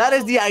 That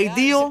is the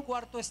ideal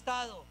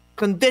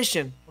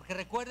condition.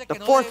 The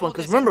fourth one,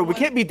 because remember, we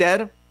can't be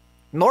dead,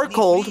 nor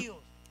cold,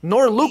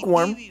 nor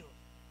lukewarm,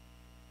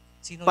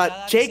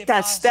 but take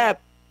that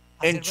step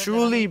and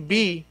truly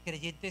be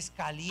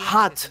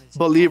hot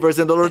believers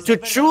in the Lord, to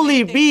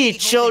truly be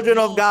children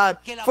of God,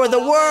 for the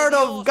Word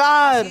of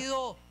God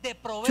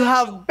to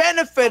have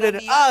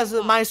benefited us,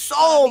 my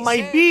soul,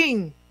 my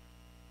being,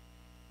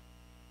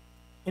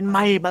 in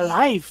my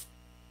life.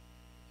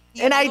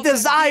 And I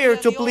desire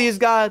to please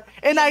God,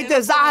 and I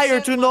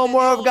desire to know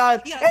more of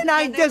God, and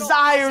I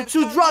desire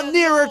to draw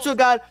nearer to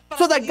God,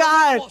 so that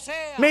God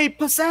may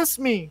possess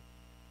me,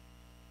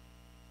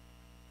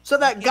 so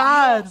that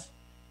God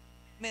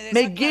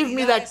may give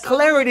me that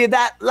clarity,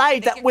 that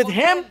light, that with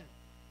him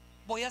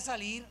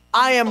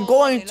I am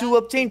going to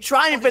obtain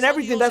triumph in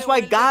everything. That's why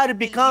God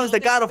becomes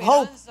the God of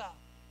hope.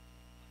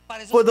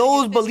 For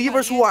those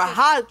believers who are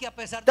hot,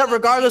 that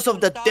regardless of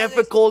the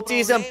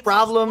difficulties and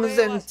problems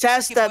and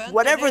tests, that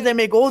whatever they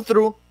may go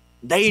through,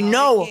 they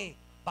know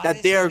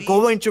that they are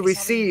going to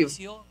receive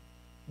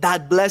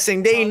that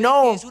blessing. They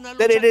know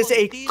that it is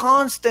a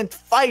constant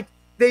fight.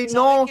 They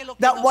know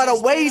that what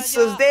awaits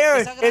us there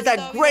is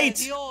a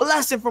great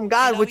blessing from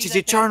God, which is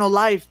eternal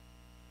life.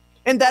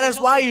 And that is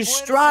why you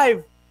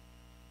strive.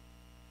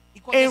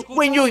 And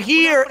when you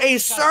hear a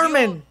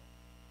sermon,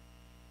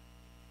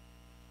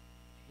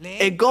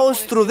 it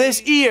goes through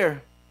this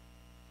ear.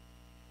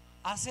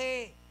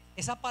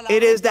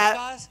 It is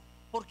that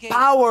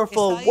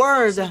powerful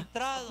word that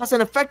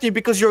doesn't affect you,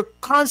 because you're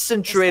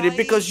concentrated,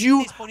 because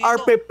you are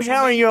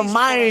preparing your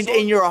mind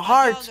and your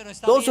heart,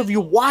 those of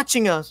you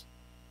watching us.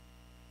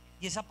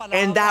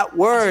 And that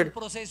word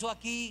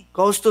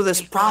goes through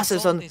this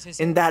process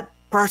in that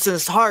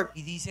person's heart.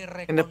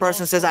 And the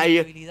person says, I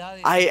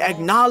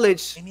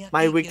acknowledge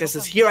my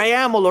weaknesses. Here I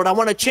am, O Lord. I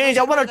want to change.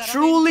 I want to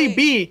truly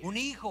be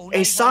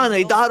a son,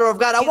 a daughter of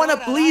God. I want to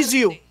please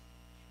you.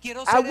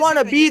 I want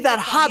to be that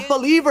hot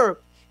believer.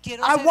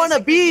 I want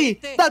to be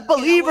that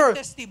believer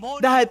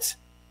that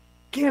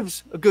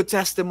gives a good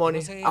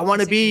testimony. I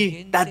want to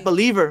be that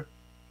believer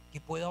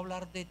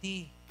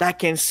that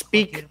can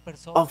speak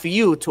of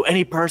you to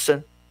any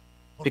person,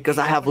 because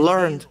I have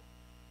learned,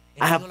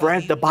 I have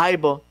read the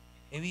Bible,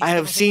 I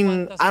have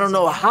seen, I don't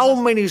know how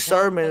many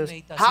sermons,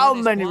 how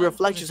many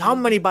reflections, how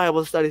many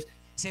Bible studies.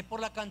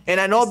 And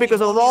I know because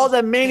of all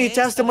the many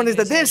testimonies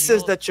that this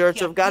is the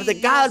church of God,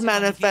 that God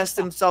manifests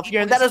himself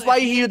here. And that is why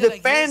you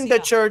defend the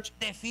church.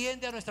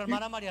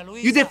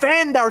 You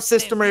defend our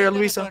sister Maria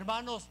Luisa.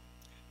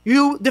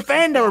 You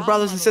defend our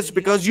brothers and sisters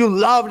because you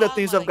love the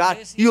things of God.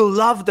 You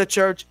love the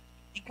church.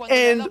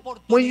 And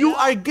when you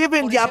are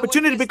given the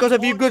opportunity because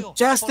of your good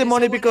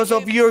testimony, because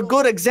of your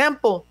good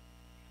example,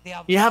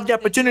 you have the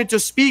opportunity to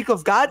speak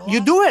of God, you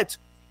do it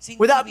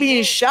without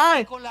being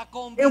shy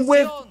and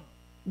with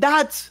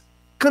that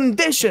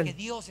condition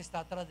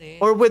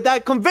or with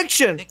that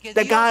conviction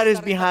that God is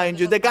behind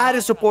you, that God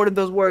is supporting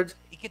those words.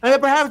 And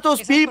that perhaps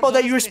those people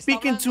that you're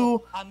speaking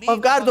to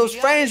of God, those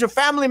friends or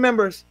family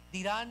members,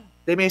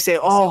 they may say,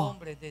 oh,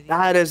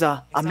 that is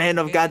a man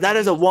of God, that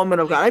is a woman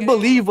of God. I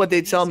believe what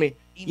they tell me.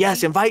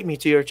 Yes, invite me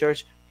to your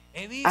church.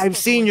 I've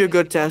seen your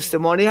good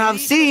testimony. I've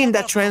seen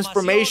that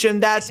transformation,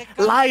 that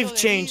life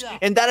change.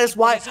 And that is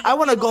why I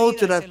want to go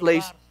to that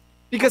place.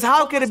 Because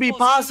how can it be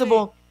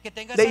possible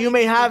that you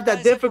may have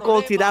that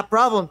difficulty, that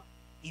problem,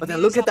 but then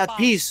look at that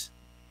peace.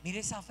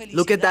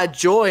 Look at that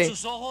joy.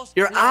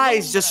 Your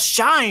eyes just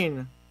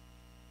shine.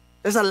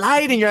 There's a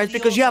light in your eyes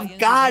because you have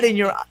God in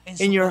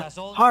your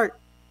heart.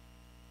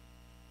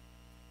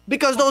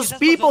 Because those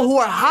people who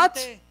are hot,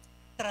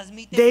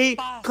 they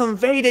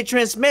convey, they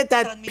transmit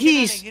that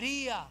peace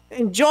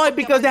and joy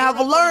because they have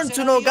learned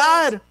to know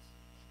God.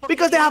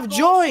 Because they have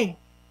joy.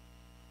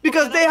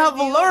 Because they have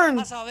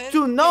learned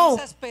to know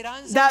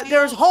that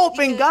there's hope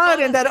in God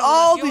and that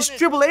all these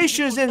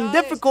tribulations and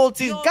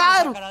difficulties,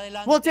 God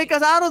will take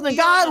us out of them.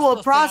 God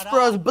will prosper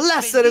us.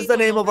 Blessed is the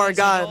name of our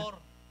God.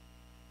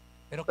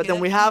 But then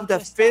we have the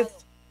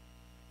fifth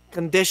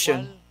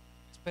condition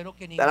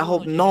that I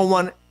hope no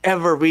one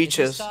ever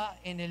reaches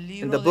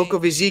in the book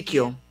of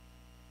Ezekiel.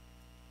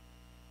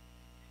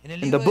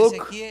 In the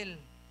book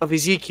of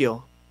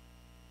Ezekiel,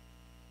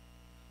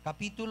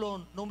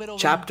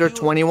 chapter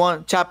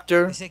 21,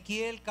 chapter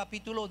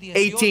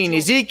 18,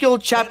 Ezekiel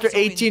chapter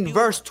 18,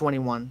 verse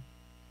 21.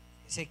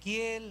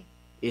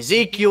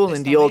 Ezekiel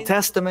in the Old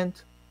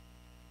Testament,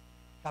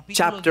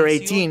 chapter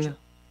 18,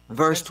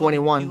 verse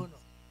 21.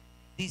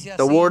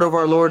 The word of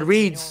our Lord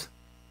reads,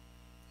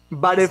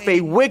 but if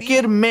a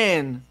wicked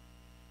man,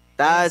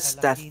 that's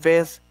that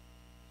fifth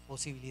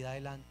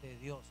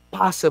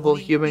possible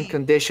human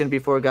condition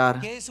before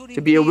God, to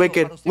be a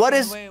wicked. What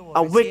is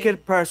a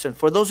wicked person?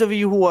 For those of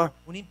you who are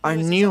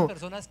new,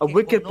 a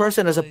wicked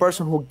person is a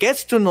person who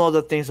gets to know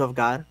the things of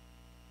God,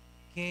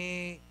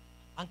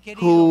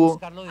 who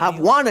have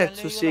wanted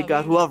to see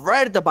God, who have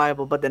read the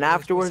Bible, but then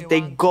afterwards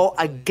they go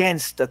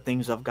against the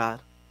things of God.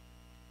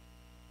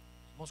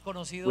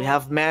 We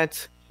have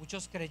met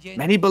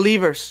many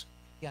believers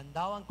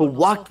who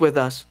walked with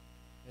us,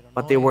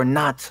 but they were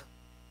not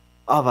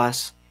of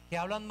us.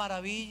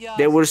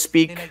 They will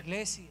speak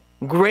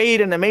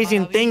great and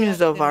amazing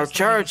things of our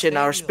church and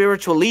our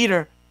spiritual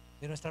leader,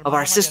 of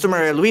our sister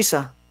Maria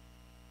Luisa.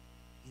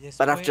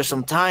 But after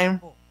some time,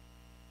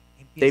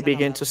 they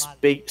begin to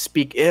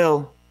speak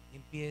ill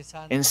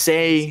and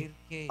say,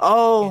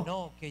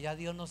 oh,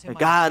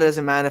 God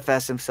doesn't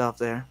manifest himself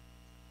there.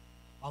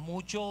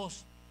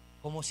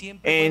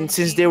 And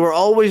since they were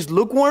always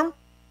lukewarm,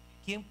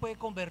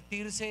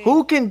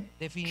 who can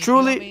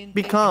truly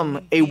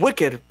become a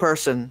wicked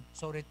person?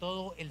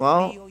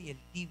 Well,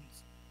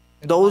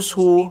 those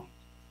who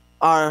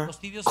are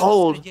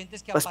cold,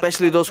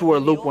 especially those who are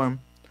lukewarm.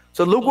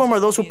 So lukewarm are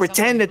those who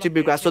pretended to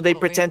be God. So they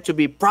pretend to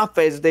be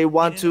prophets. They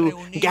want to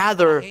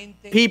gather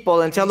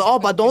people and tell them, oh,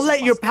 but don't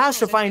let your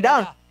pastor find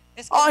out.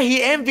 Oh,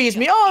 he envies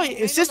me.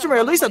 Oh, Sister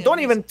Maria Luisa, don't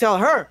even tell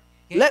her.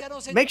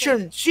 Make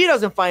sure she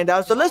doesn't find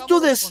out. So let's do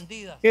this,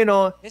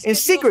 in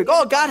secret.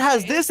 Oh, God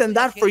has this and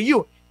that for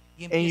you.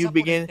 And you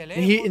begin,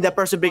 and that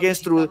person begins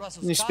through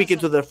speaking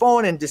to their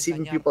phone and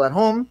deceiving people at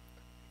home.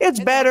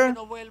 It's better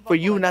for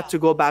you not to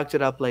go back to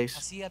that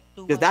place.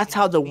 Because that's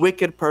how the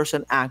wicked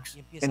person acts.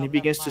 And he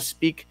begins to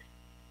speak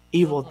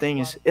evil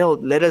things, ill.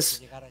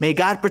 May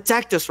God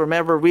protect us from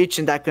ever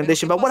reaching that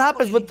condition. But what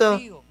happens with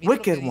the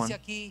wicked one?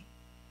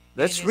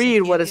 Let's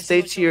read what it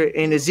states here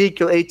in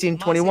Ezekiel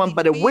 18:21.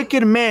 But if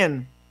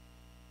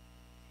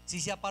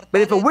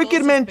a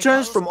wicked man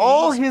turns from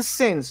all his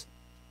sins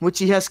which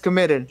he has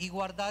committed,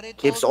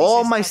 keeps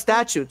all my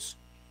statutes,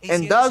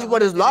 and does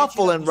what is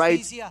lawful and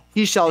right,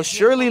 he shall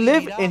surely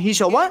live, and he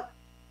shall what?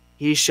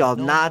 He shall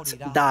not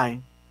die.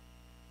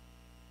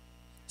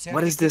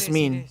 What does this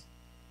mean?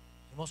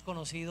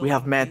 We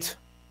have met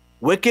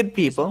wicked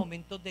people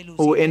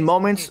who in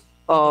moments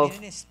of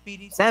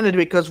sanity,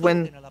 because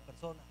when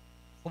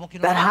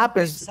that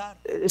happens,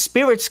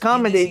 spirits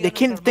come and they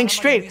can't think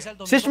straight.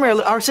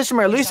 Our sister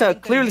Maria Luisa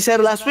clearly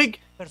said last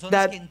week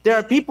that there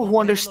are people who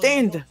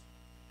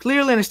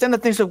clearly understand the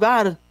things of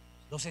God,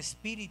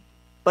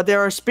 but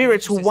there are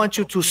spirits who want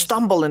you to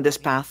stumble in this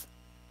path.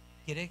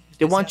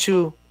 They want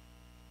you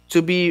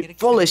to be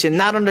foolish and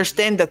not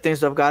understand the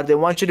things of God. They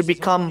want you to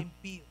become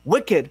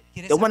wicked.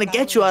 They want to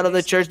get you out of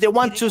the church. They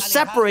want to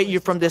separate you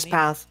from this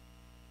path.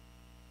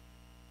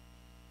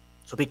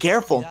 So be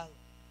careful.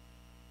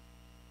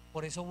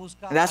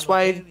 And that's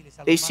why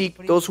they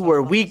seek those who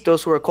are weak,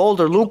 those who are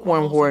cold or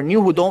lukewarm, who are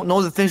new, who don't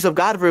know the things of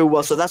God very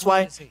well. So that's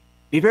why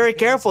be very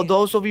careful,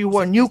 those of you who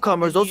are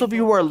newcomers, those of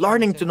you who are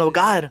learning to know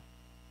God.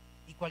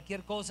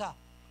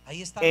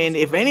 And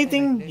if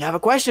anything, you have a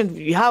question,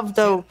 you have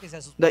the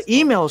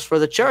emails for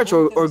the church,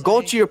 or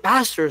go to your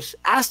pastors,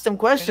 ask them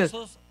questions.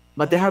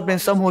 But there have been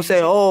some who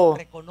say, oh,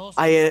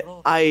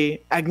 I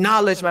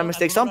acknowledge my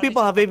mistake. Some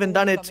people have even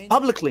done it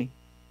publicly.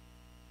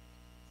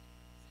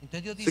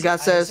 So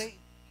God says,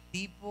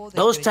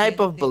 those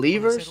type of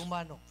believers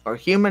are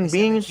human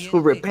beings who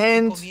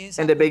repent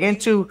and they begin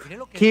to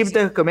keep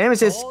the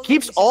commandments. It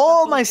keeps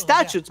all my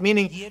statutes,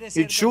 meaning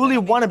you truly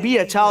want to be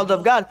a child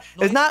of God.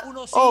 It's not,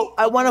 oh,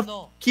 I want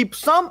to keep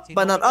some,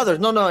 but not others.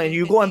 No, and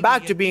you're going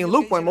back to being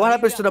lukewarm. What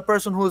happens to the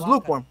person who is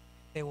lukewarm?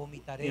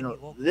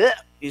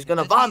 He's going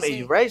to vomit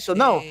you, right? So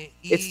no,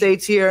 it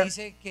states here,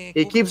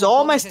 he keeps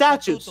all my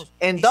statutes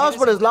and does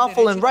what is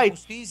lawful and right.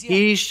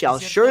 He shall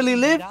surely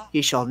live,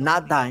 he shall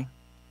not die.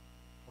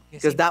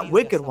 Because that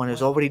wicked one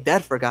is already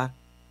dead for God.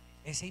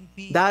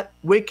 That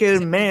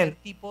wicked man.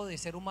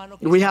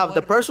 We have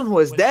the person who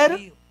is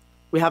dead.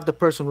 We have the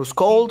person who's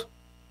cold,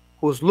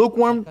 who's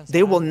lukewarm.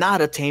 They will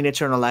not attain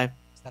eternal life.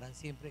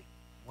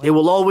 They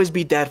will always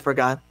be dead for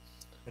God.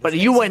 But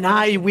you and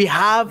I, we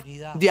have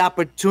the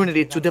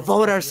opportunity to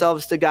devote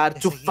ourselves to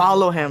God, to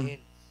follow Him.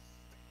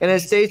 And it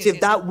states, if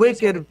that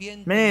wicked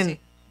man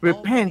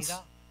repents,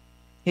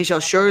 he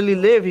shall surely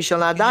live, he shall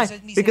not die.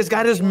 Because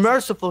God is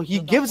merciful. He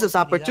gives us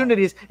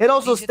opportunities. It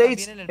also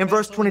states in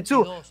verse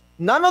 22,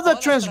 none of the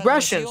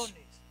transgressions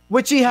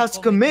which he has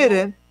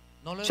committed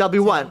shall be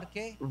what?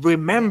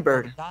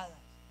 Remembered.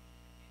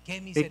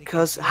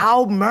 Because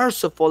how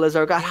merciful is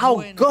our God?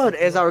 How good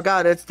is our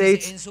God? It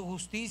states,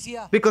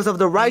 because of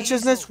the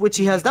righteousness which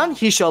he has done,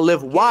 he shall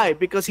live. Why?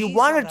 Because he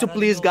wanted to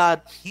please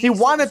God. He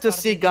wanted to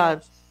see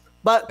God.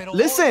 But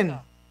listen,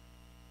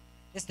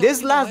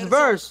 this last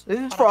verse, this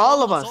is for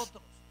all of us.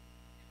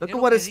 Look at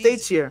what it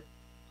states here.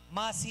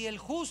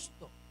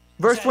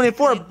 Verse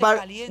 24,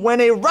 but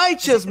when a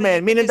righteous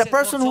man, meaning the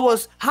person who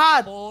was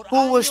hot,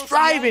 who was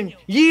striving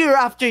year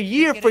after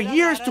year for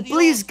years to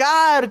please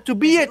God, to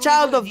be a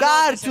child of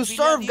God, to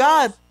serve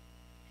God,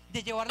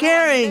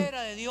 carrying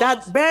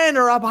that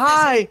banner up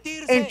high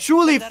and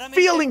truly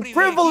feeling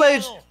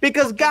privileged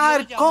because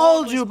God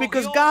called you,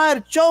 because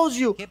God chose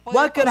you,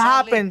 what could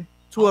happen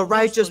to a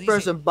righteous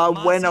person?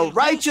 But when a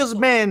righteous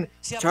man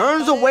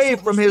turns away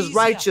from his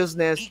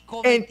righteousness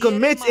and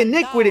commits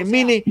iniquity,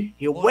 meaning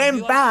he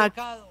went back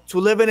to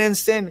living in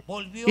sin,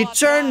 he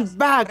turned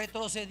back,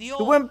 he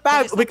went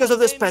back because of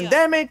this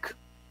pandemic.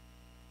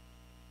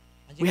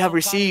 We have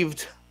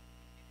received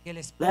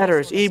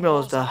letters,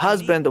 emails, the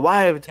husband, the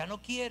wife,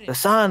 the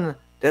son,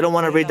 they don't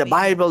want to read the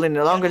Bible any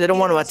longer, they don't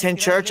want to attend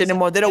church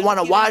anymore, they don't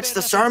want to watch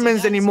the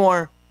sermons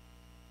anymore,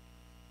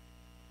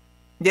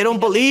 they don't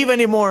believe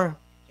anymore.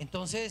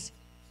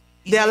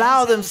 They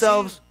allow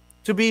themselves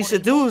to be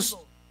seduced,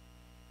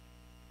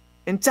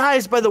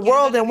 enticed by the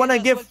world, and want to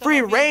give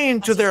free rein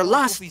to their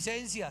lust.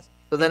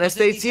 So then it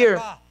states here,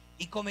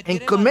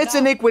 and commits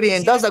iniquity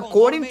and does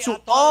according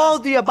to all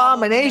the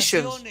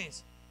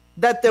abominations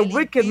that the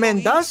wicked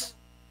man does.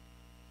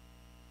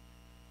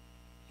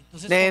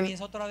 Then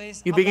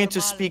you begin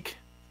to speak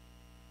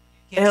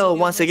ill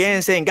once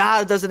again, saying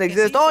God doesn't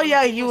exist. Oh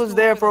yeah, he was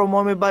there for a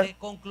moment, but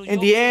in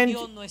the end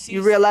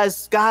you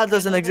realize God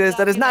doesn't exist.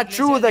 That it's not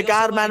true that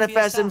God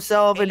manifests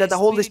himself and that the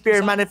Holy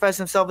Spirit manifests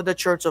himself in the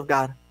church of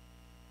God.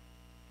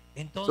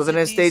 So then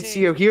it states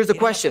here, here's the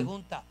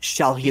question,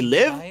 shall he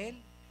live?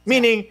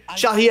 Meaning,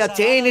 shall he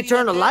attain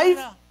eternal life?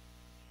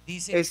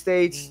 It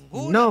states,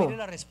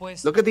 no.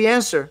 Look at the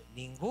answer.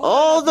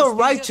 All the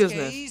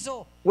righteousness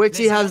which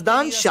he has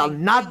done shall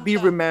not be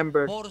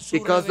remembered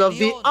because of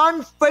the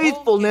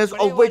unfaithfulness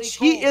of which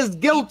he is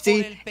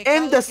guilty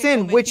and the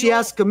sin which he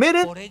has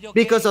committed.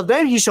 Because of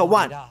them he shall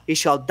what? He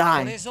shall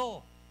die.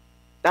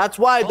 That's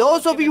why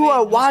those of you who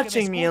are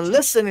watching me and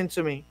listening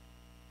to me,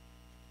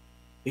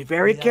 be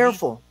very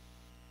careful.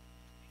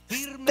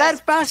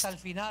 Steadfast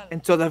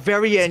until the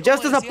very end.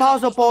 Just as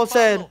Apostle Paul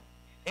said,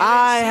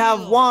 I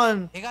have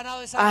won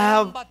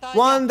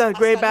the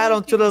great battle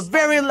until the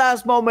very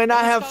last moment.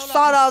 I have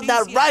sought out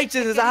that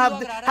righteousness. I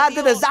have had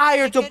the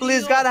desire to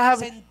please God. I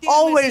have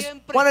always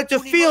wanted to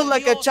feel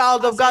like a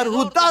child of God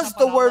who does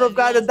the word of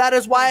God. And that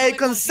is why I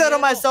consider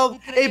myself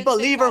a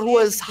believer who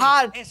is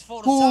hot,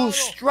 who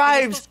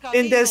strives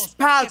in this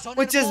path,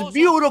 which is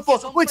beautiful,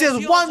 which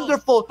is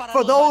wonderful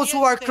for those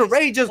who are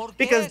courageous,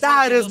 because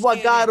that is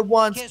what God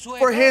wants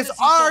for his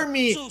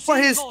army, for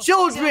his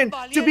children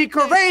to be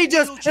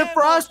courageous, and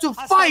for us to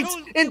fight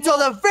until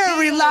the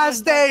very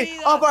last day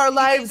of our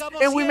lives,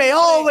 and we may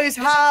always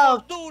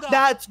have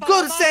that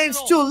good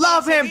sense to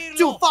love Him,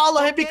 to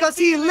follow Him, because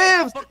He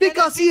lives,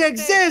 because He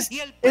exists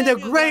in the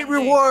great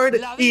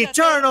reward,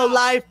 eternal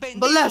life.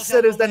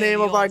 Blessed is the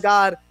name of our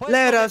God.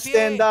 Let us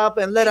stand up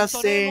and let us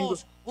sing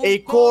a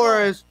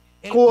chorus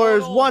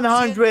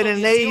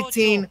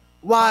 118,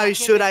 Why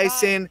Should I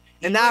Sin?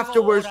 And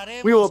afterwards,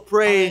 we will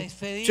pray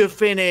to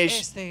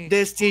finish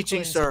this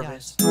teaching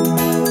service.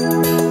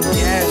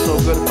 Yes, oh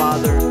good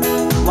Father,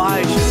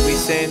 why should we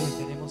sin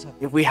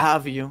if we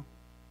have You?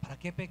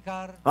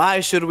 Why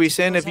should we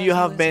sin if You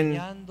have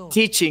been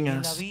teaching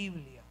us?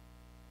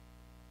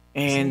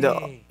 And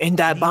in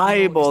that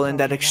Bible, in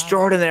that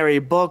extraordinary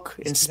book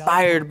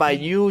inspired by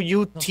You,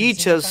 You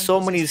teach us so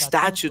many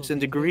statutes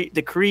and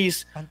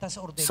decrees,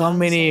 so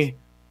many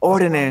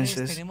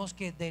ordinances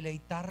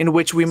in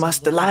which we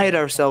must delight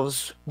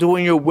ourselves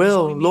doing Your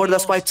will. Lord,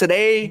 that's why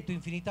today,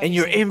 in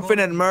Your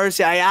infinite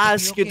mercy, I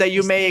ask You that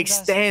You may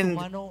extend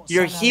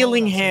Your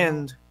healing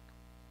hand,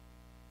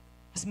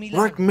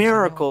 work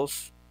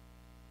miracles,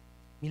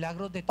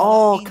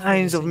 all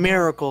kinds of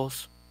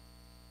miracles.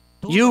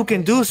 You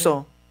can do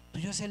so.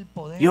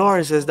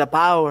 Yours is the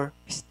power.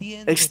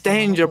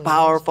 Extend Your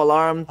powerful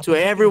arm to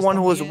everyone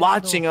who is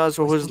watching us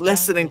or who is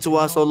listening to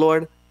us, O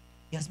Lord,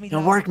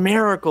 and work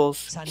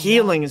miracles,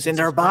 healings in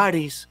their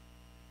bodies.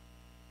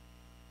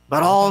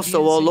 But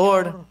also, O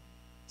Lord,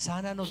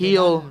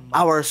 heal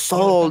our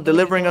soul,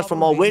 delivering us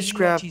from all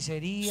witchcraft,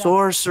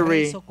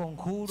 sorcery,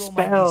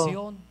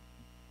 spell,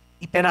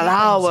 and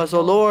allow us, O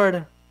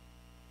Lord,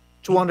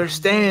 to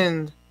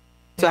understand,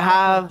 to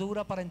have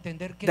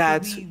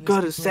that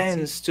good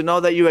sense, to know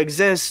that You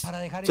exist,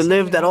 to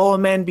leave that old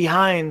man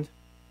behind.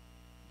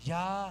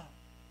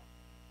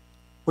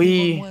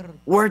 We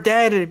were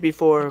dead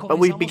before, but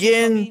we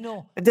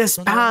begin this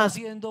path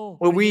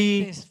where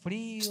we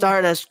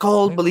start as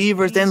cold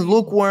believers, then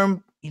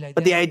lukewarm,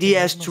 but the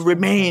idea is to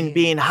remain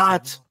being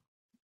hot,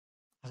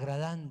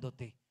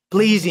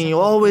 pleasing You.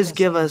 Always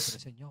give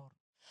us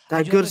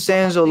that good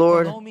sense, O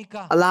Lord.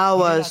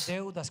 Allow us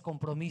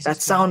that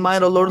sound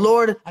mind, O Lord.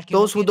 Lord,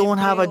 those who don't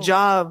have a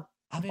job,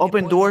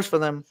 open doors for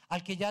them.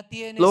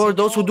 Lord,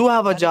 those who do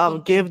have a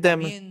job, give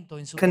them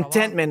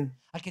contentment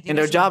in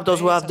their job. Those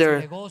who have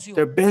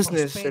their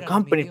business, their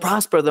company,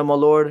 prosper them, O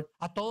Lord.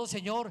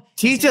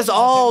 Teach us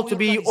all to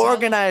be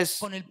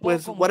organized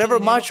with whatever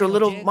much or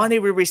little money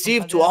we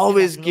receive, to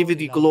always give You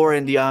the glory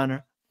and the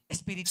honor.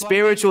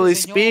 Spiritually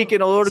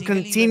speaking, O Lord,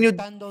 continue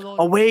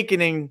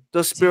awakening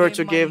those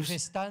spiritual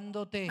gifts.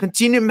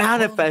 Continue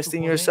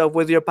manifesting Yourself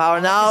with Your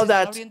power. Now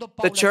that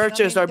the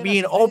churches are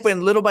being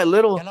opened little by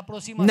little,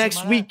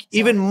 next week,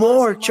 even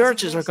more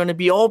churches are going to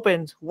be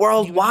opened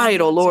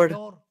worldwide, O Lord.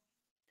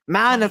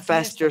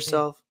 Manifest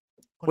Yourself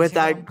with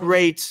that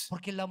great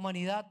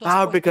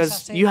power,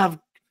 because You have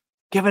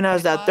given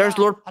us that thirst.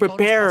 Lord,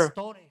 prepare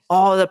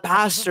all the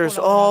pastors,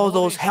 all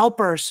those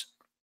helpers,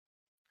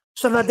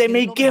 so that they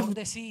may give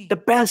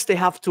the best they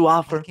have to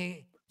offer,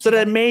 so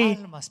that they may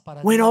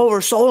win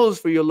over souls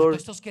for You,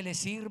 Lord.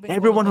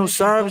 Everyone who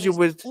serves You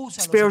with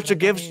spiritual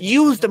gifts,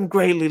 use them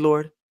greatly,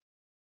 Lord.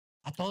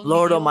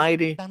 Lord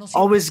Almighty,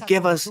 always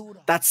give us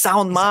that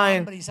sound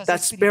mind,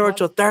 that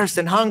spiritual thirst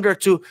and hunger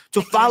to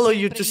follow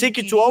You, to seek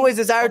You, to always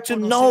desire to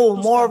know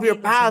more of Your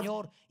path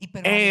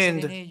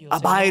and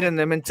abide in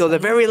them until the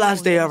very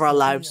last day of our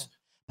lives,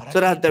 so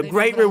that the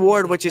great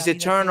reward, which is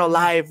eternal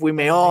life, we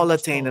may all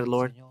attain it,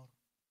 Lord.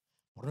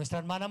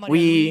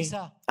 We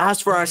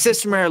ask for our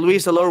sister Maria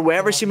Luisa, Lord,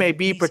 wherever she may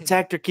be,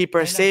 protect her, keep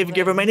her safe,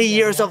 give her many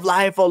years of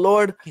life, oh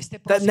Lord,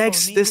 that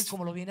this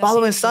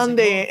following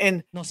Sunday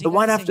and the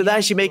one after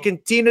that, she may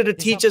continue to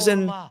teach us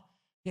in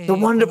the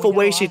wonderful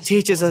way she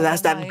teaches us,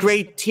 as that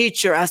great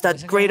teacher, as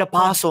that great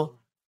apostle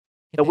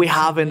that we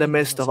have in the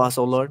midst of us,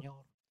 oh Lord.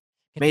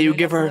 May You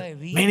give her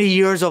many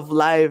years of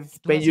life.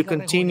 May You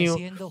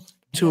continue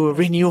to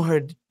renew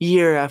her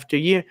year after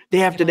year,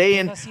 day after day.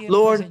 And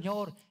Lord,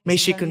 may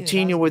she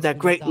continue with that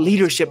great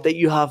leadership that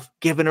You have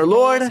given her.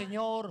 Lord,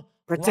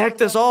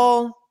 protect us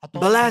all,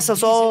 bless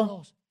us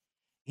all.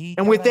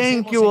 And we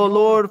thank You, O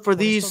Lord, for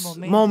these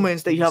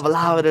moments that You have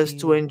allowed us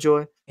to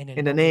enjoy.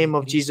 In the name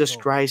of Jesus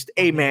Christ,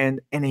 amen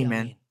and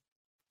amen.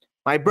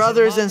 My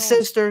brothers and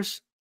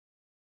sisters,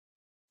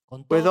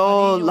 with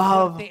all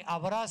love,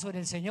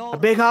 a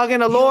big hug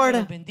in the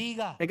Lord.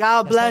 May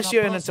God bless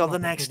you, and until the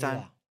next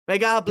time. May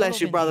God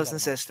bless you, brothers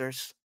and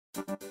sisters.